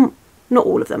favourite, not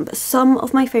all of them, but some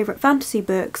of my favourite fantasy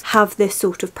books have this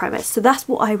sort of premise. So that's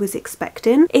what I was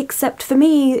expecting, except for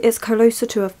me it's closer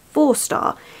to a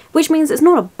 4-star, which means it's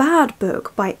not a bad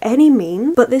book by any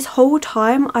means, but this whole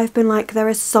time I've been like, there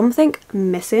is something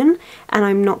missing and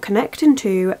I'm not connecting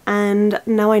to, and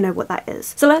now I know what that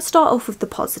is. So let's start off with the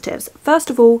positives. First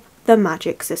of all, the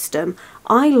magic system.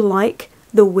 I like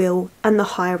the wheel and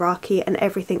the hierarchy and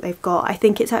everything they've got. I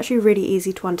think it's actually really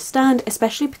easy to understand,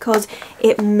 especially because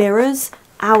it mirrors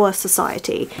our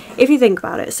society. If you think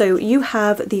about it, so you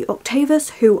have the Octavius,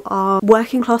 who are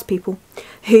working class people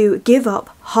who give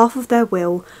up half of their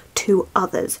will to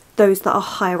others, those that are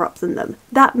higher up than them.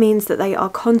 That means that they are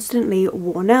constantly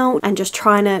worn out and just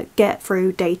trying to get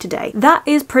through day to day. That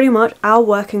is pretty much our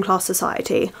working class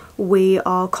society. We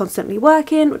are constantly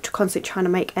working, we're constantly trying to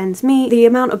make ends meet. The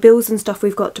amount of bills and stuff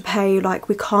we've got to pay, like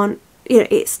we can't, you know,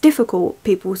 it's difficult.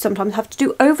 People sometimes have to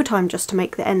do overtime just to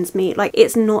make the ends meet. Like,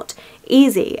 it's not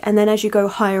easy. And then as you go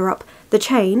higher up the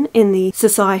chain in the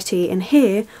society in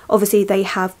here, obviously they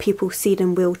have people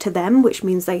ceding will to them, which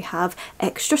means they have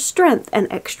extra strength and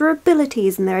extra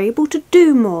abilities and they're able to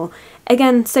do more.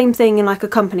 Again, same thing in like a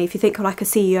company. If you think of like a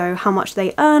CEO, how much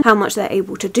they earn, how much they're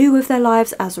able to do with their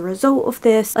lives as a result of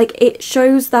this. Like, it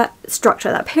shows that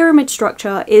structure, that pyramid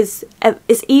structure is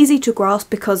easy to grasp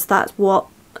because that's what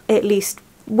at least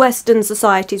Western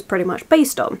society is pretty much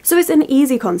based on. So it's an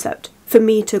easy concept for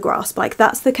me to grasp. Like,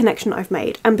 that's the connection I've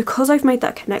made, and because I've made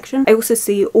that connection, I also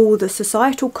see all the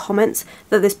societal comments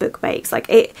that this book makes. Like,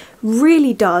 it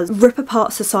really does rip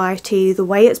apart society, the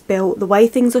way it's built, the way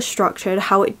things are structured,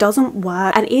 how it doesn't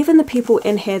work, and even the people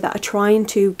in here that are trying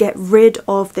to get rid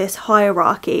of this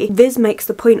hierarchy. Viz makes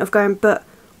the point of going, but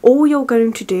all you're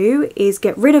going to do is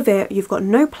get rid of it. You've got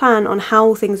no plan on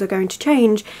how things are going to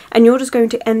change, and you're just going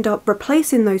to end up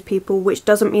replacing those people, which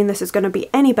doesn't mean this is going to be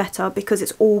any better because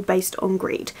it's all based on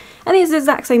greed. And it's the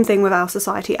exact same thing with our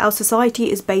society. Our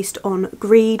society is based on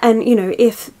greed, and you know,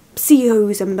 if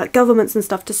CEOs and like governments and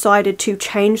stuff decided to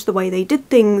change the way they did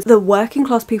things, the working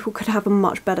class people could have a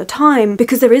much better time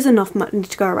because there is enough money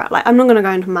to go around. Like, I'm not going to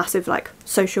go into massive like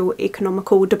social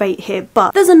economical debate here,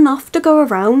 but there's enough to go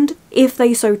around if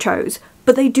they so chose.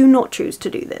 But they do not choose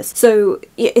to do this. So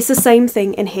it's the same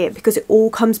thing in here because it all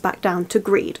comes back down to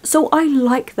greed. So I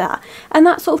like that. And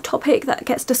that sort of topic that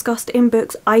gets discussed in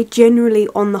books, I generally,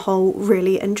 on the whole,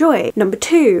 really enjoy. Number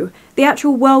 2, the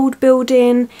actual world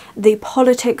building, the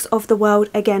politics of the world,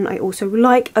 again, I also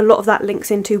like. A lot of that links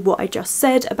into what I just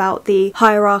said about the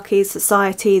hierarchies,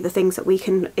 society, the things that we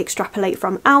can extrapolate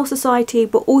from our society,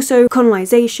 but also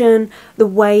colonization, the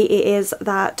way it is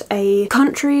that a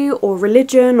country or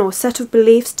religion or set of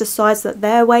beliefs decides that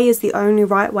their way is the only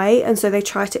right way, and so they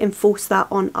try to enforce that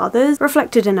on others,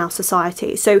 reflected in our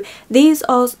society. So these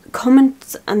are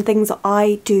comments and things that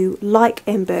I do like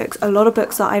in books. A lot of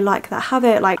books that I like that have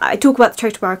it, like I talk about the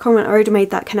Traitor Bar comment, I already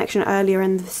made that connection earlier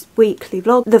in this weekly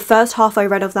vlog. The first half I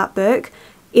read of that book,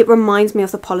 it reminds me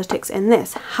of the politics in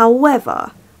this.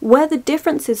 However, where the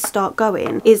differences start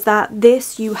going is that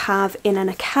this you have in an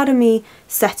academy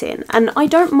setting, and I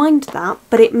don't mind that,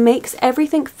 but it makes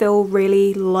everything feel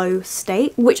really low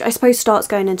stake, which I suppose starts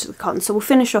going into the cons. So we'll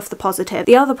finish off the positive.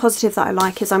 The other positive that I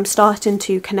like is I'm starting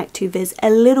to connect to Viz a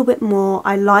little bit more.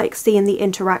 I like seeing the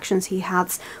interactions he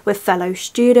has with fellow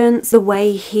students, the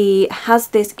way he has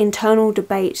this internal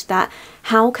debate that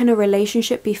how can a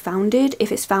relationship be founded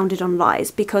if it's founded on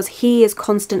lies, because he is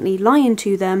constantly lying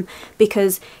to them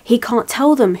because he can't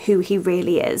tell them who he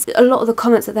really is. A lot of the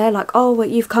comments that they're like, oh, well,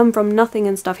 you've come from nothing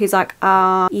and stuff, he's like,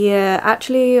 yeah,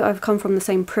 actually I've come from the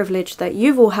same privilege that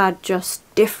you've all had, just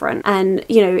different. And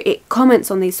you know, it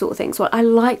comments on these sort of things. Well, I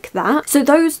like that. So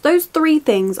those 3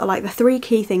 things are like the 3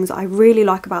 key things that I really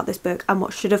like about this book and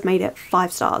what should have made it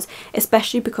 5 stars,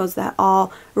 especially because there are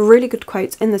really good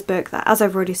quotes in this book that, as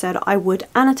I've already said, I would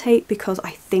annotate because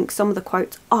I think some of the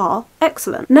quotes are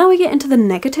excellent. Now we get into the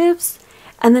negatives.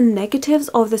 And the negatives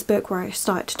of this book, where I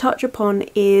start to touch upon,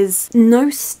 is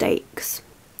no stakes.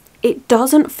 It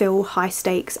doesn't feel high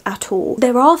stakes at all.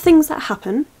 There are things that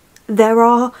happen. There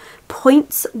are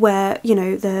points where, you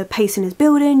know, the pacing is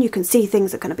building, you can see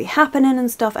things are going to be happening and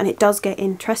stuff, and it does get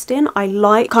interesting. I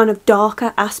like kind of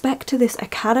darker aspect to this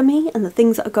academy and the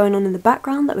things that are going on in the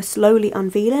background that we're slowly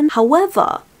unveiling.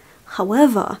 However,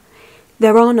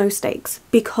 there are no stakes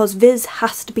because Viz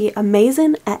has to be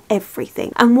amazing at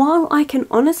everything. And while I can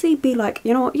honestly be like,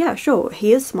 you know what, yeah, sure,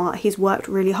 he is smart, he's worked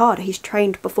really hard, he's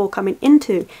trained before coming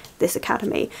into this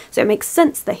academy, so it makes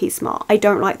sense that he's smart. I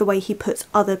don't like the way he puts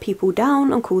other people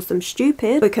down and calls them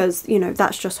stupid because, you know,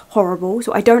 that's just horrible.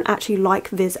 So I don't actually like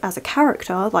Viz as a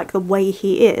character, like the way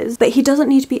he is, but he doesn't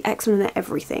need to be excellent at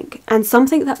everything. And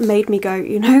something that made me go,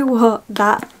 you know what,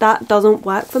 that doesn't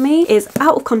work for me is,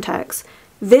 out of context,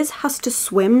 Viz has to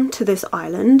swim to this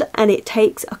island and it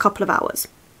takes a couple of hours.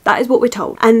 That is what we're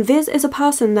told. And Viz is a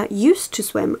person that used to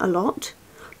swim a lot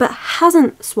but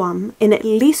hasn't swum in at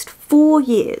least 4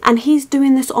 years, and he's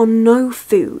doing this on no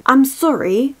food. I'm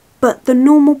sorry, but the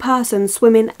normal person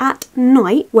swimming at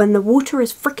night when the water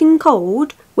is freaking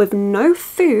cold with no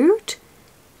food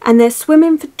and they're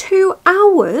swimming for 2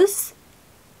 hours,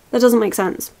 that doesn't make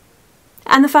sense.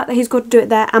 And the fact that he's got to do it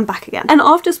there and back again. And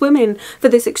after swimming for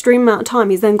this extreme amount of time,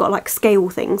 he's then got like scale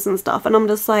things and stuff. And I'm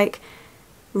just like,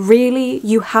 really?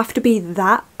 You have to be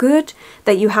that good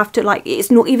that you have to, like, it's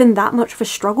not even that much of a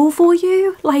struggle for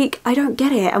you? Like, I don't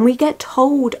get it. And we get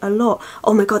told a lot,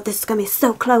 oh my god, this is gonna be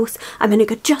so close, I'm gonna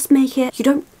just make it. You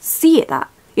don't see it that.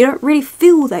 You don't really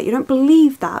feel that, you don't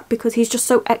believe that, because he's just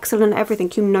so excellent at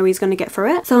everything, you know he's going to get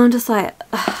through it. So I'm just like,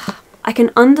 ugh. I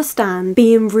can understand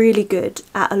being really good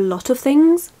at a lot of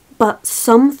things, but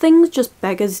some things just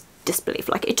beggars disbelief.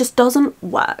 Like, it just doesn't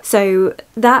work. So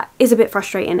that is a bit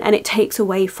frustrating, and it takes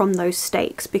away from those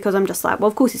stakes, because I'm just like, well,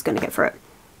 of course he's going to get through it.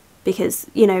 Because,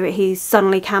 you know, he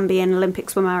suddenly can be an Olympic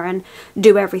swimmer and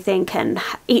do everything and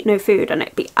eat no food and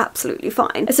it'd be absolutely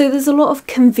fine. So there's a lot of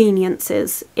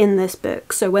conveniences in this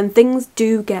book. So when things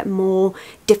do get more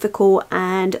difficult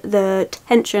and the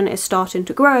tension is starting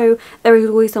to grow, there is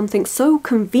always something so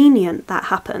convenient that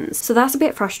happens. So that's a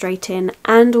bit frustrating,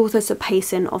 and also the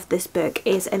pacing of this book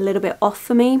is a little bit off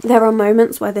for me. There are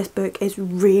moments where this book is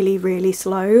really, really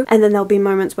slow, and then there'll be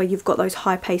moments where you've got those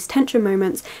high-paced tension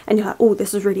moments and you're like, oh,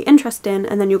 this is really interesting,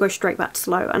 and then you'll go straight back to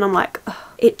slow, and I'm like, ugh.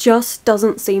 It just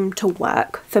doesn't seem to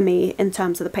work for me in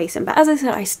terms of the pacing. But as I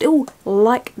said, I still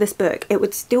like this book. It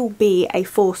would still be a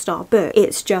 4-star book.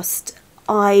 It's just,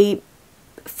 I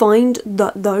find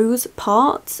that those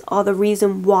parts are the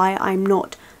reason why I'm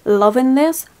not loving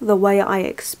this the way I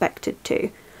expected to.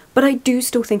 But I do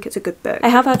still think it's a good book. I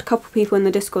have had a couple of people in the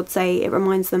Discord say it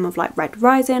reminds them of like Red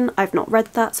Rising. I've not read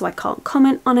that, so I can't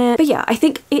comment on it. But yeah, I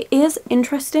think it is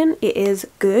interesting. It is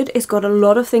good. It's got a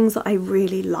lot of things that I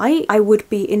really like. I would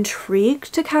be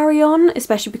intrigued to carry on,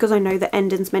 especially because I know the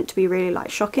ending's meant to be really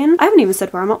like shocking. I haven't even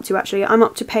said where I'm up to actually. I'm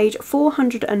up to page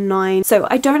 409. So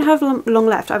I don't have long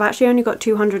left. I've actually only got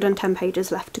 210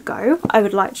 pages left to go. I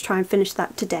would like to try and finish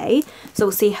that today. So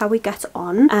we'll see how we get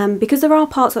on. Because there are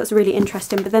parts that's really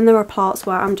interesting, but then there are parts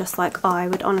where I'm just like, oh, I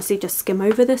would honestly just skim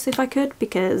over this if I could,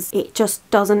 because it just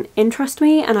doesn't interest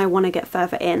me and I want to get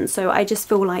further in. So I just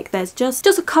feel like there's just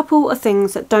a couple of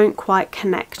things that don't quite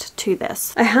connect to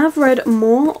this. I have read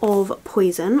more of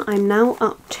Poison. I'm now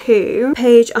up to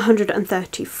page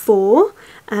 134.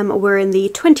 We're in the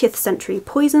 20th century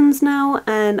poisons now,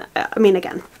 and I mean,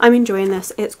 again, I'm enjoying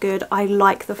this. It's good. I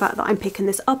like the fact that I'm picking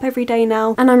this up every day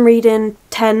now, and I'm reading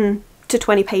 10 to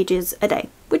 20 pages a day,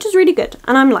 which is really good,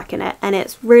 and I'm liking it, and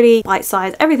it's really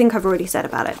bite-sized, everything I've already said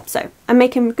about it. So I'm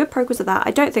making good progress with that.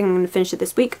 I don't think I'm going to finish it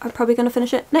this week. I'm probably going to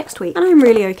finish it next week, and I'm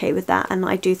really okay with that, and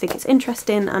I do think it's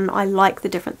interesting, and I like the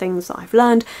different things that I've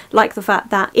learned, like the fact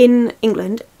that in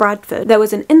England, Bradford, there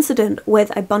was an incident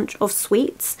with a bunch of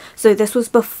sweets. So this was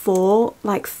before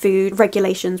like food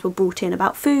regulations were brought in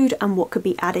about food and what could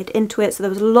be added into it. So there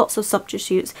was lots of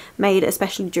substitutes made,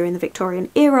 especially during the Victorian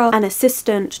era. An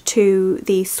assistant to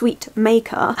the sweet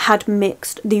maker had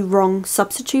mixed the wrong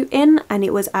substitute in, and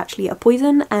it was actually a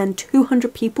poison, and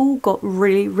 200 people got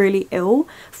really, really ill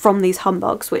from these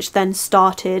humbugs, which then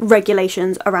started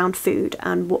regulations around food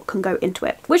and what can go into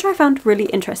it, which I found really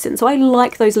interesting. So I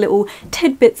like those little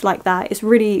tidbits like that.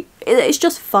 It's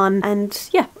just fun, and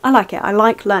yeah, I like it. I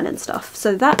like learning stuff,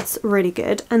 so that's really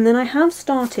good. And then I have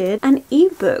started an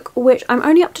ebook, which I'm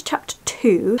only up to chapter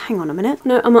 2. Hang on a minute.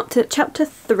 No, I'm up to chapter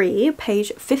 3,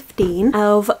 page 15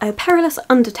 of A Perilous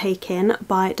Undertaking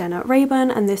by Dana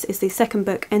Rayburn, and this is the second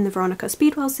book in the Veronica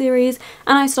Speedwell series,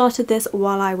 and I started this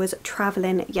while I was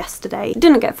travelling yesterday.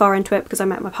 Didn't get far into it because I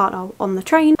met my partner on the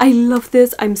train. I love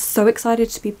this. I'm so excited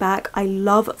to be back. I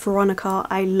love Veronica.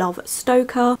 I love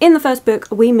Stoker. In the first book,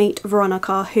 we meet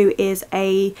Veronica, who is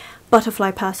a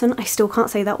butterfly person. I still can't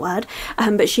say that word,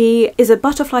 but she is a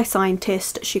butterfly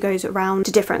scientist. She goes around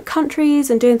to different countries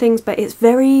and doing things, but it's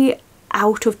very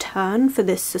out of turn for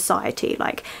this society.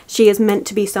 Like, she is meant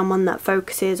to be someone that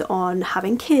focuses on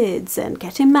having kids and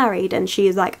getting married, and she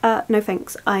is like, no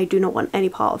thanks, I do not want any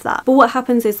part of that. But what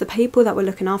happens is the people that were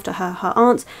looking after her, her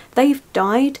aunts, they've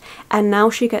died, and now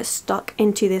she gets stuck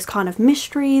into this kind of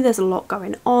mystery. There's a lot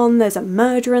going on. There's a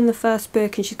murder in the first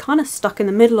book, and she's kind of stuck in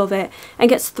the middle of it and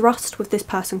gets thrust with this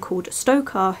person called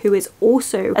Stoker, who is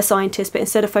also a scientist, but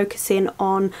instead of focusing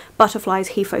on butterflies,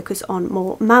 he focuses on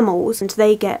more mammals, and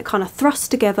they get kind of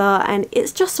thrust together, and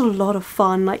it's just a lot of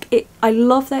fun. Like, I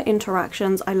love their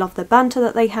interactions, I love the banter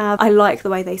that they have, I like the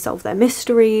way they solve their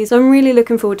mysteries. So I'm really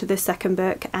looking forward to this second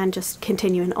book and just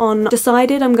continuing on.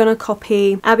 Decided I'm gonna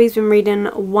copy, Abby's been reading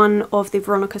one of the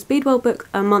Veronica Speedwell books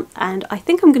a month, and I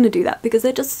think I'm gonna do that because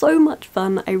they're just so much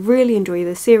fun. I really enjoy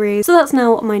this series. So that's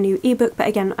now my new ebook, but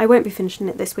again, I won't be finishing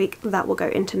it this week. That will go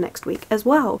into next week as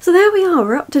well. So there we are,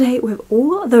 we're up to date with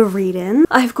all the reading.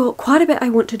 I've got quite a bit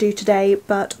I want to do today,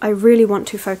 but I really really want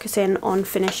to focus in on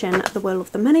finishing The Will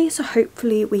of the Many, so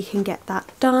hopefully we can get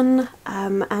that done.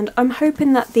 And I'm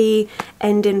hoping that the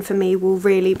ending for me will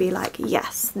really be like,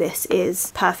 yes, this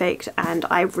is perfect and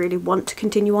I really want to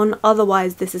continue on.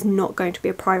 Otherwise this is not going to be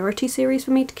a priority series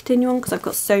for me to continue on, because I've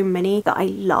got so many that I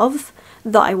love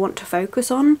that I want to focus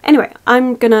on. Anyway,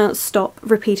 I'm gonna stop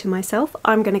repeating myself.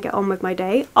 I'm gonna get on with my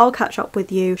day. I'll catch up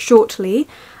with you shortly.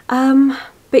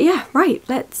 But yeah, right,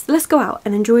 let's go out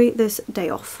and enjoy this day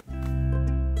off.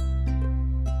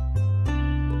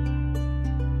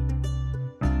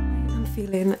 I'm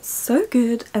feeling so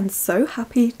good and so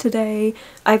happy today.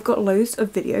 I've got loads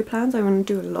of video plans. I want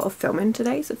to do a lot of filming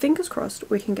today, so fingers crossed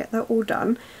we can get that all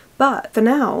done. But for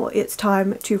now, it's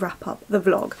time to wrap up the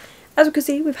vlog. As you can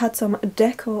see, we've had some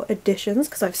decor additions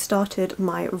because I've started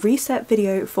my reset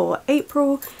video for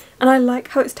April, and I like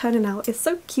how it's turning out. It's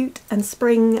so cute and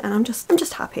spring, and I'm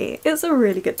just happy. It's a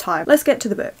really good time. Let's get to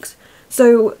the books.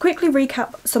 So quickly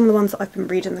recap some of the ones that I've been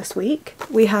reading this week.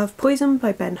 We have Poison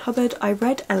by Ben Hubbard. I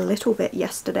read a little bit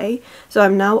yesterday, so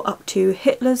I'm now up to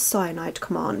Hitler's Cyanide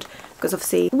Command, because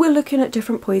obviously we're looking at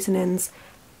different poisonings.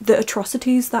 The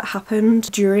atrocities that happened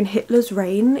during Hitler's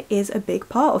reign is a big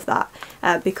part of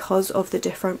that, because of the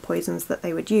different poisons that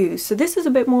they would use. So this is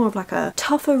a bit more of like a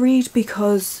tougher read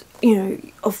because, you know,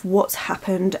 of what's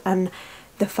happened and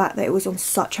the fact that it was on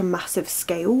such a massive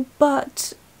scale,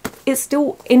 but it's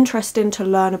still interesting to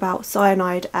learn about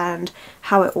cyanide and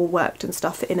how it all worked and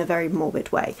stuff in a very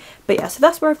morbid way. But yeah, so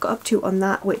that's where I've got up to on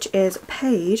that, which is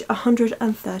page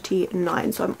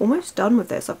 139. So I'm almost done with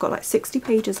this. I've got like 60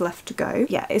 pages left to go.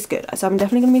 Yeah, it's good. So I'm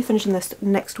definitely going to be finishing this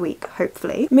next week,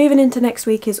 hopefully. Moving into next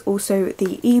week is also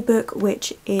the ebook,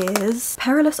 which is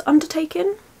Perilous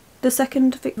Undertaking, the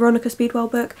second Veronica Speedwell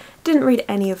book. Didn't read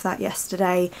any of that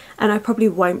yesterday, and I probably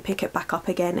won't pick it back up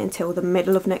again until the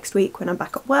middle of next week when I'm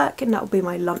back at work, and that will be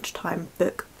my lunchtime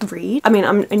book read. I mean,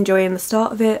 I'm enjoying the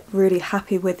start of it, really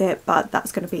happy with it, but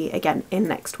that's going to be again in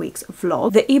next week's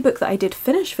vlog. The ebook that I did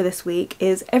finish for this week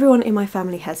is Everyone in My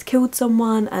Family Has Killed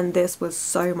Someone, and this was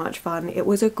so much fun. It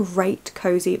was a great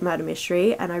cozy murder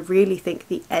mystery, and I really think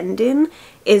the ending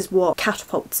is what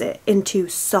catapults it into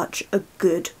such a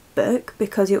good book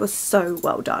because it was so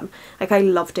well done. Like, I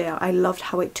loved it. I loved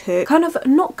how it took kind of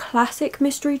not classic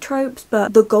mystery tropes,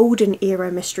 but the golden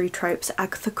era mystery tropes,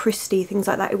 Agatha Christie, things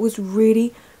like that. It was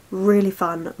really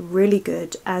fun, really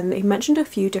good, and he mentioned a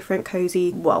few different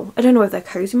cozy, well, I don't know if they're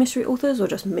cozy mystery authors or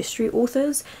just mystery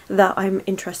authors that I'm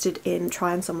interested in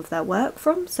trying some of their work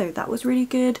from, so that was really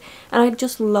good. And I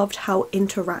just loved how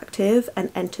interactive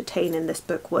and entertaining this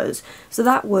book was, so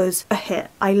that was a hit.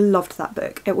 I loved that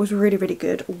book. It was really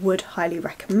good. Would highly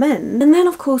recommend. And then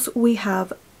of course we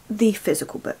have the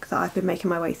physical book that I've been making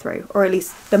my way through, or at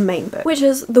least the main book, which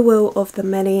is The Will of the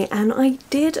Many, and I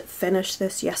did finish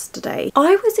this yesterday.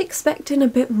 I was expecting a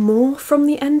bit more from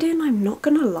the ending, I'm not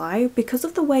gonna lie, because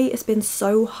of the way it's been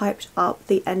so hyped up,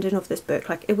 the ending of this book.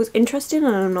 Like, it was interesting,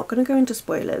 and I'm not gonna go into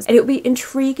spoilers, and it'll be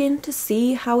intriguing to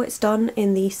see how it's done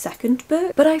in the second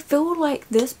book, but I feel like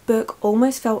this book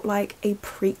almost felt like a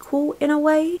prequel in a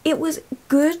way. It was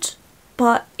good,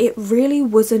 but it really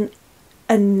wasn't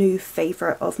a new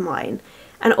favourite of mine.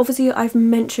 And obviously I've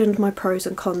mentioned my pros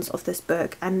and cons of this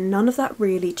book, and none of that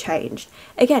really changed.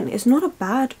 Again, it's not a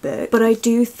bad book, but I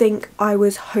do think I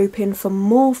was hoping for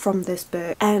more from this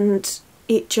book and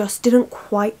it just didn't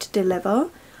quite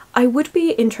deliver. I would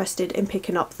be interested in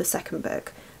picking up the second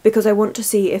book because I want to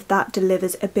see if that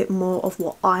delivers a bit more of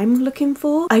what I'm looking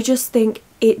for. I just think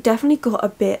it definitely got a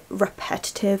bit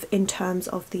repetitive in terms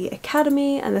of the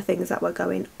academy and the things that were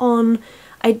going on.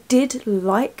 I did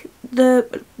like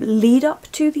the lead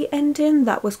up to the ending.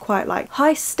 That was quite like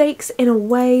high stakes in a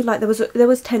way. Like there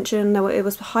was tension, it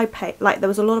was high pace, like there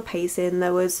was a lot of pacing,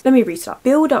 there was, let me restart.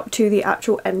 Build up to the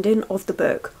actual ending of the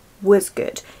book was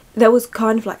good. There was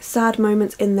kind of like sad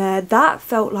moments in there that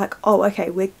felt like, oh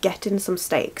okay, we're getting some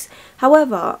stakes.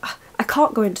 However, I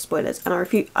can't go into spoilers, and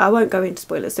I won't go into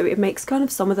spoilers, so it makes kind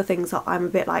of some of the things that I'm a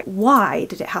bit like, why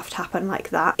did it have to happen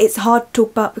like that? It's hard to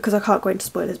talk about because I can't go into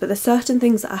spoilers, but there's certain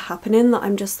things that are happening that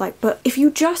I'm just like, but if you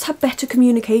just had better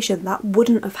communication, that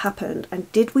wouldn't have happened, and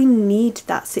did we need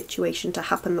that situation to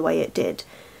happen the way it did?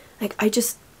 Like,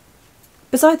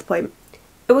 beside the point.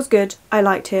 It was good, I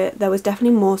liked it. There was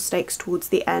definitely more stakes towards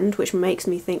the end, which makes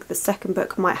me think the second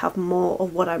book might have more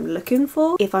of what I'm looking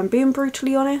for. If I'm being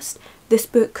brutally honest, this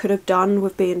book could have done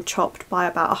with being chopped by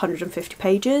about 150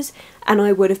 pages, and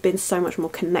I would have been so much more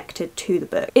connected to the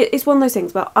book. It's one of those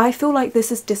things, but I feel like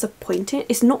this is disappointing.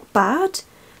 It's not bad,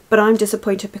 but I'm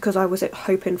disappointed because I was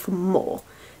hoping for more.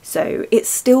 So it's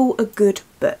still a good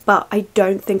book, but I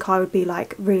don't think I would be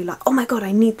like really like, oh my god,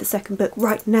 I need the second book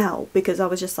right now, because I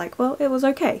was just like, well, it was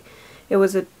okay. It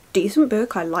was a decent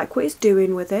book. I like what it's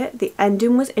doing with it. The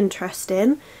ending was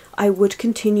interesting. I would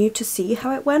continue to see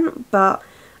how it went, but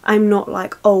I'm not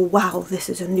like, oh wow, this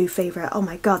is a new favourite, oh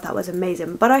my god, that was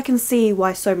amazing. But I can see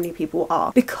why so many people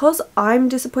are. Because I'm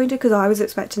disappointed, because I was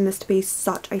expecting this to be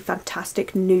such a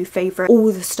fantastic new favourite,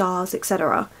 all the stars,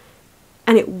 etc.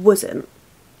 And it wasn't.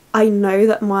 I know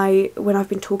that when I've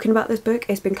been talking about this book,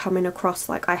 it's been coming across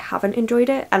like I haven't enjoyed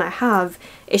it, and I have.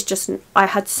 It's just I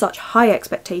had such high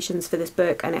expectations for this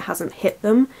book and it hasn't hit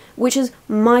them, which is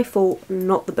my fault,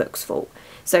 not the book's fault.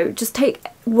 So just take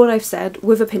what I've said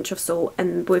with a pinch of salt,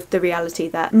 and with the reality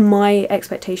that my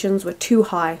expectations were too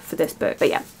high for this book. But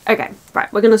yeah, okay,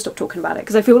 right, we're gonna stop talking about it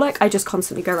because I feel like I just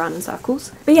constantly go around in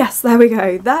circles. But yes, there we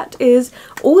go. That is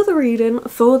all the reading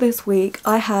for this week.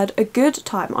 I had a good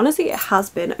time. Honestly, it has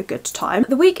been a good time.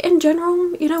 The week in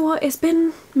general, you know what, it's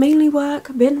been mainly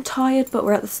work, been tired, but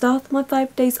we're at the start of my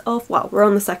 5 days off. Well, we're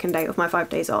on the second day of my 5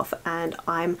 days off, and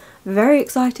I'm very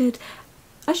excited.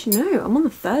 Actually no, I'm on the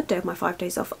third day of my 5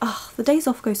 days off. Ugh, the days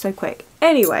off go so quick.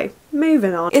 Anyway,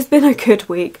 moving on. It's been a good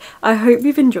week. I hope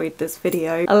you've enjoyed this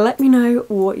video. Let me know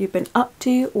what you've been up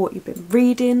to, what you've been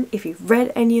reading, if you've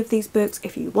read any of these books,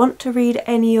 if you want to read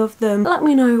any of them. Let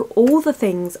me know all the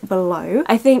things below.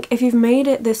 I think if you've made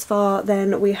it this far,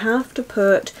 then we have to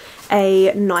put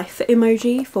a knife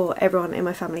emoji for everyone in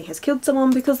my family has killed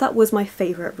someone, because that was my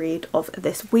favourite read of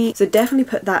this week. So definitely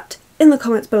put that in the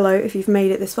comments below if you've made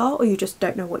it this far, or you just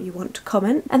don't know what you want to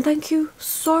comment. And thank you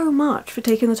so much for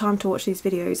taking the time to watch these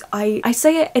videos. I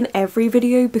say it in every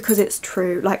video because it's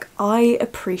true. Like, I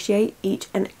appreciate each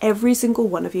and every single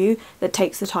one of you that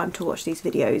takes the time to watch these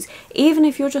videos. Even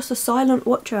if you're just a silent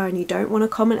watcher and you don't want to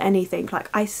comment anything, like,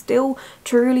 I still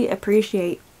truly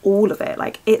appreciate all of it.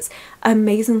 Like, it's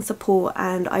amazing support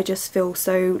and I just feel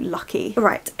so lucky.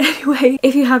 Right, anyway,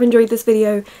 if you have enjoyed this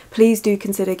video, please do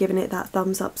consider giving it that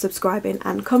thumbs up, subscribing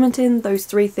and commenting. Those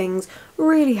 3 things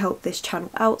really help this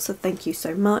channel out, so thank you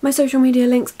so much. My social media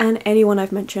links and anyone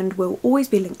I've mentioned will always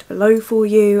be linked below for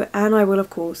you, and I will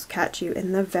of course catch you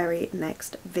in the very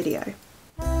next video.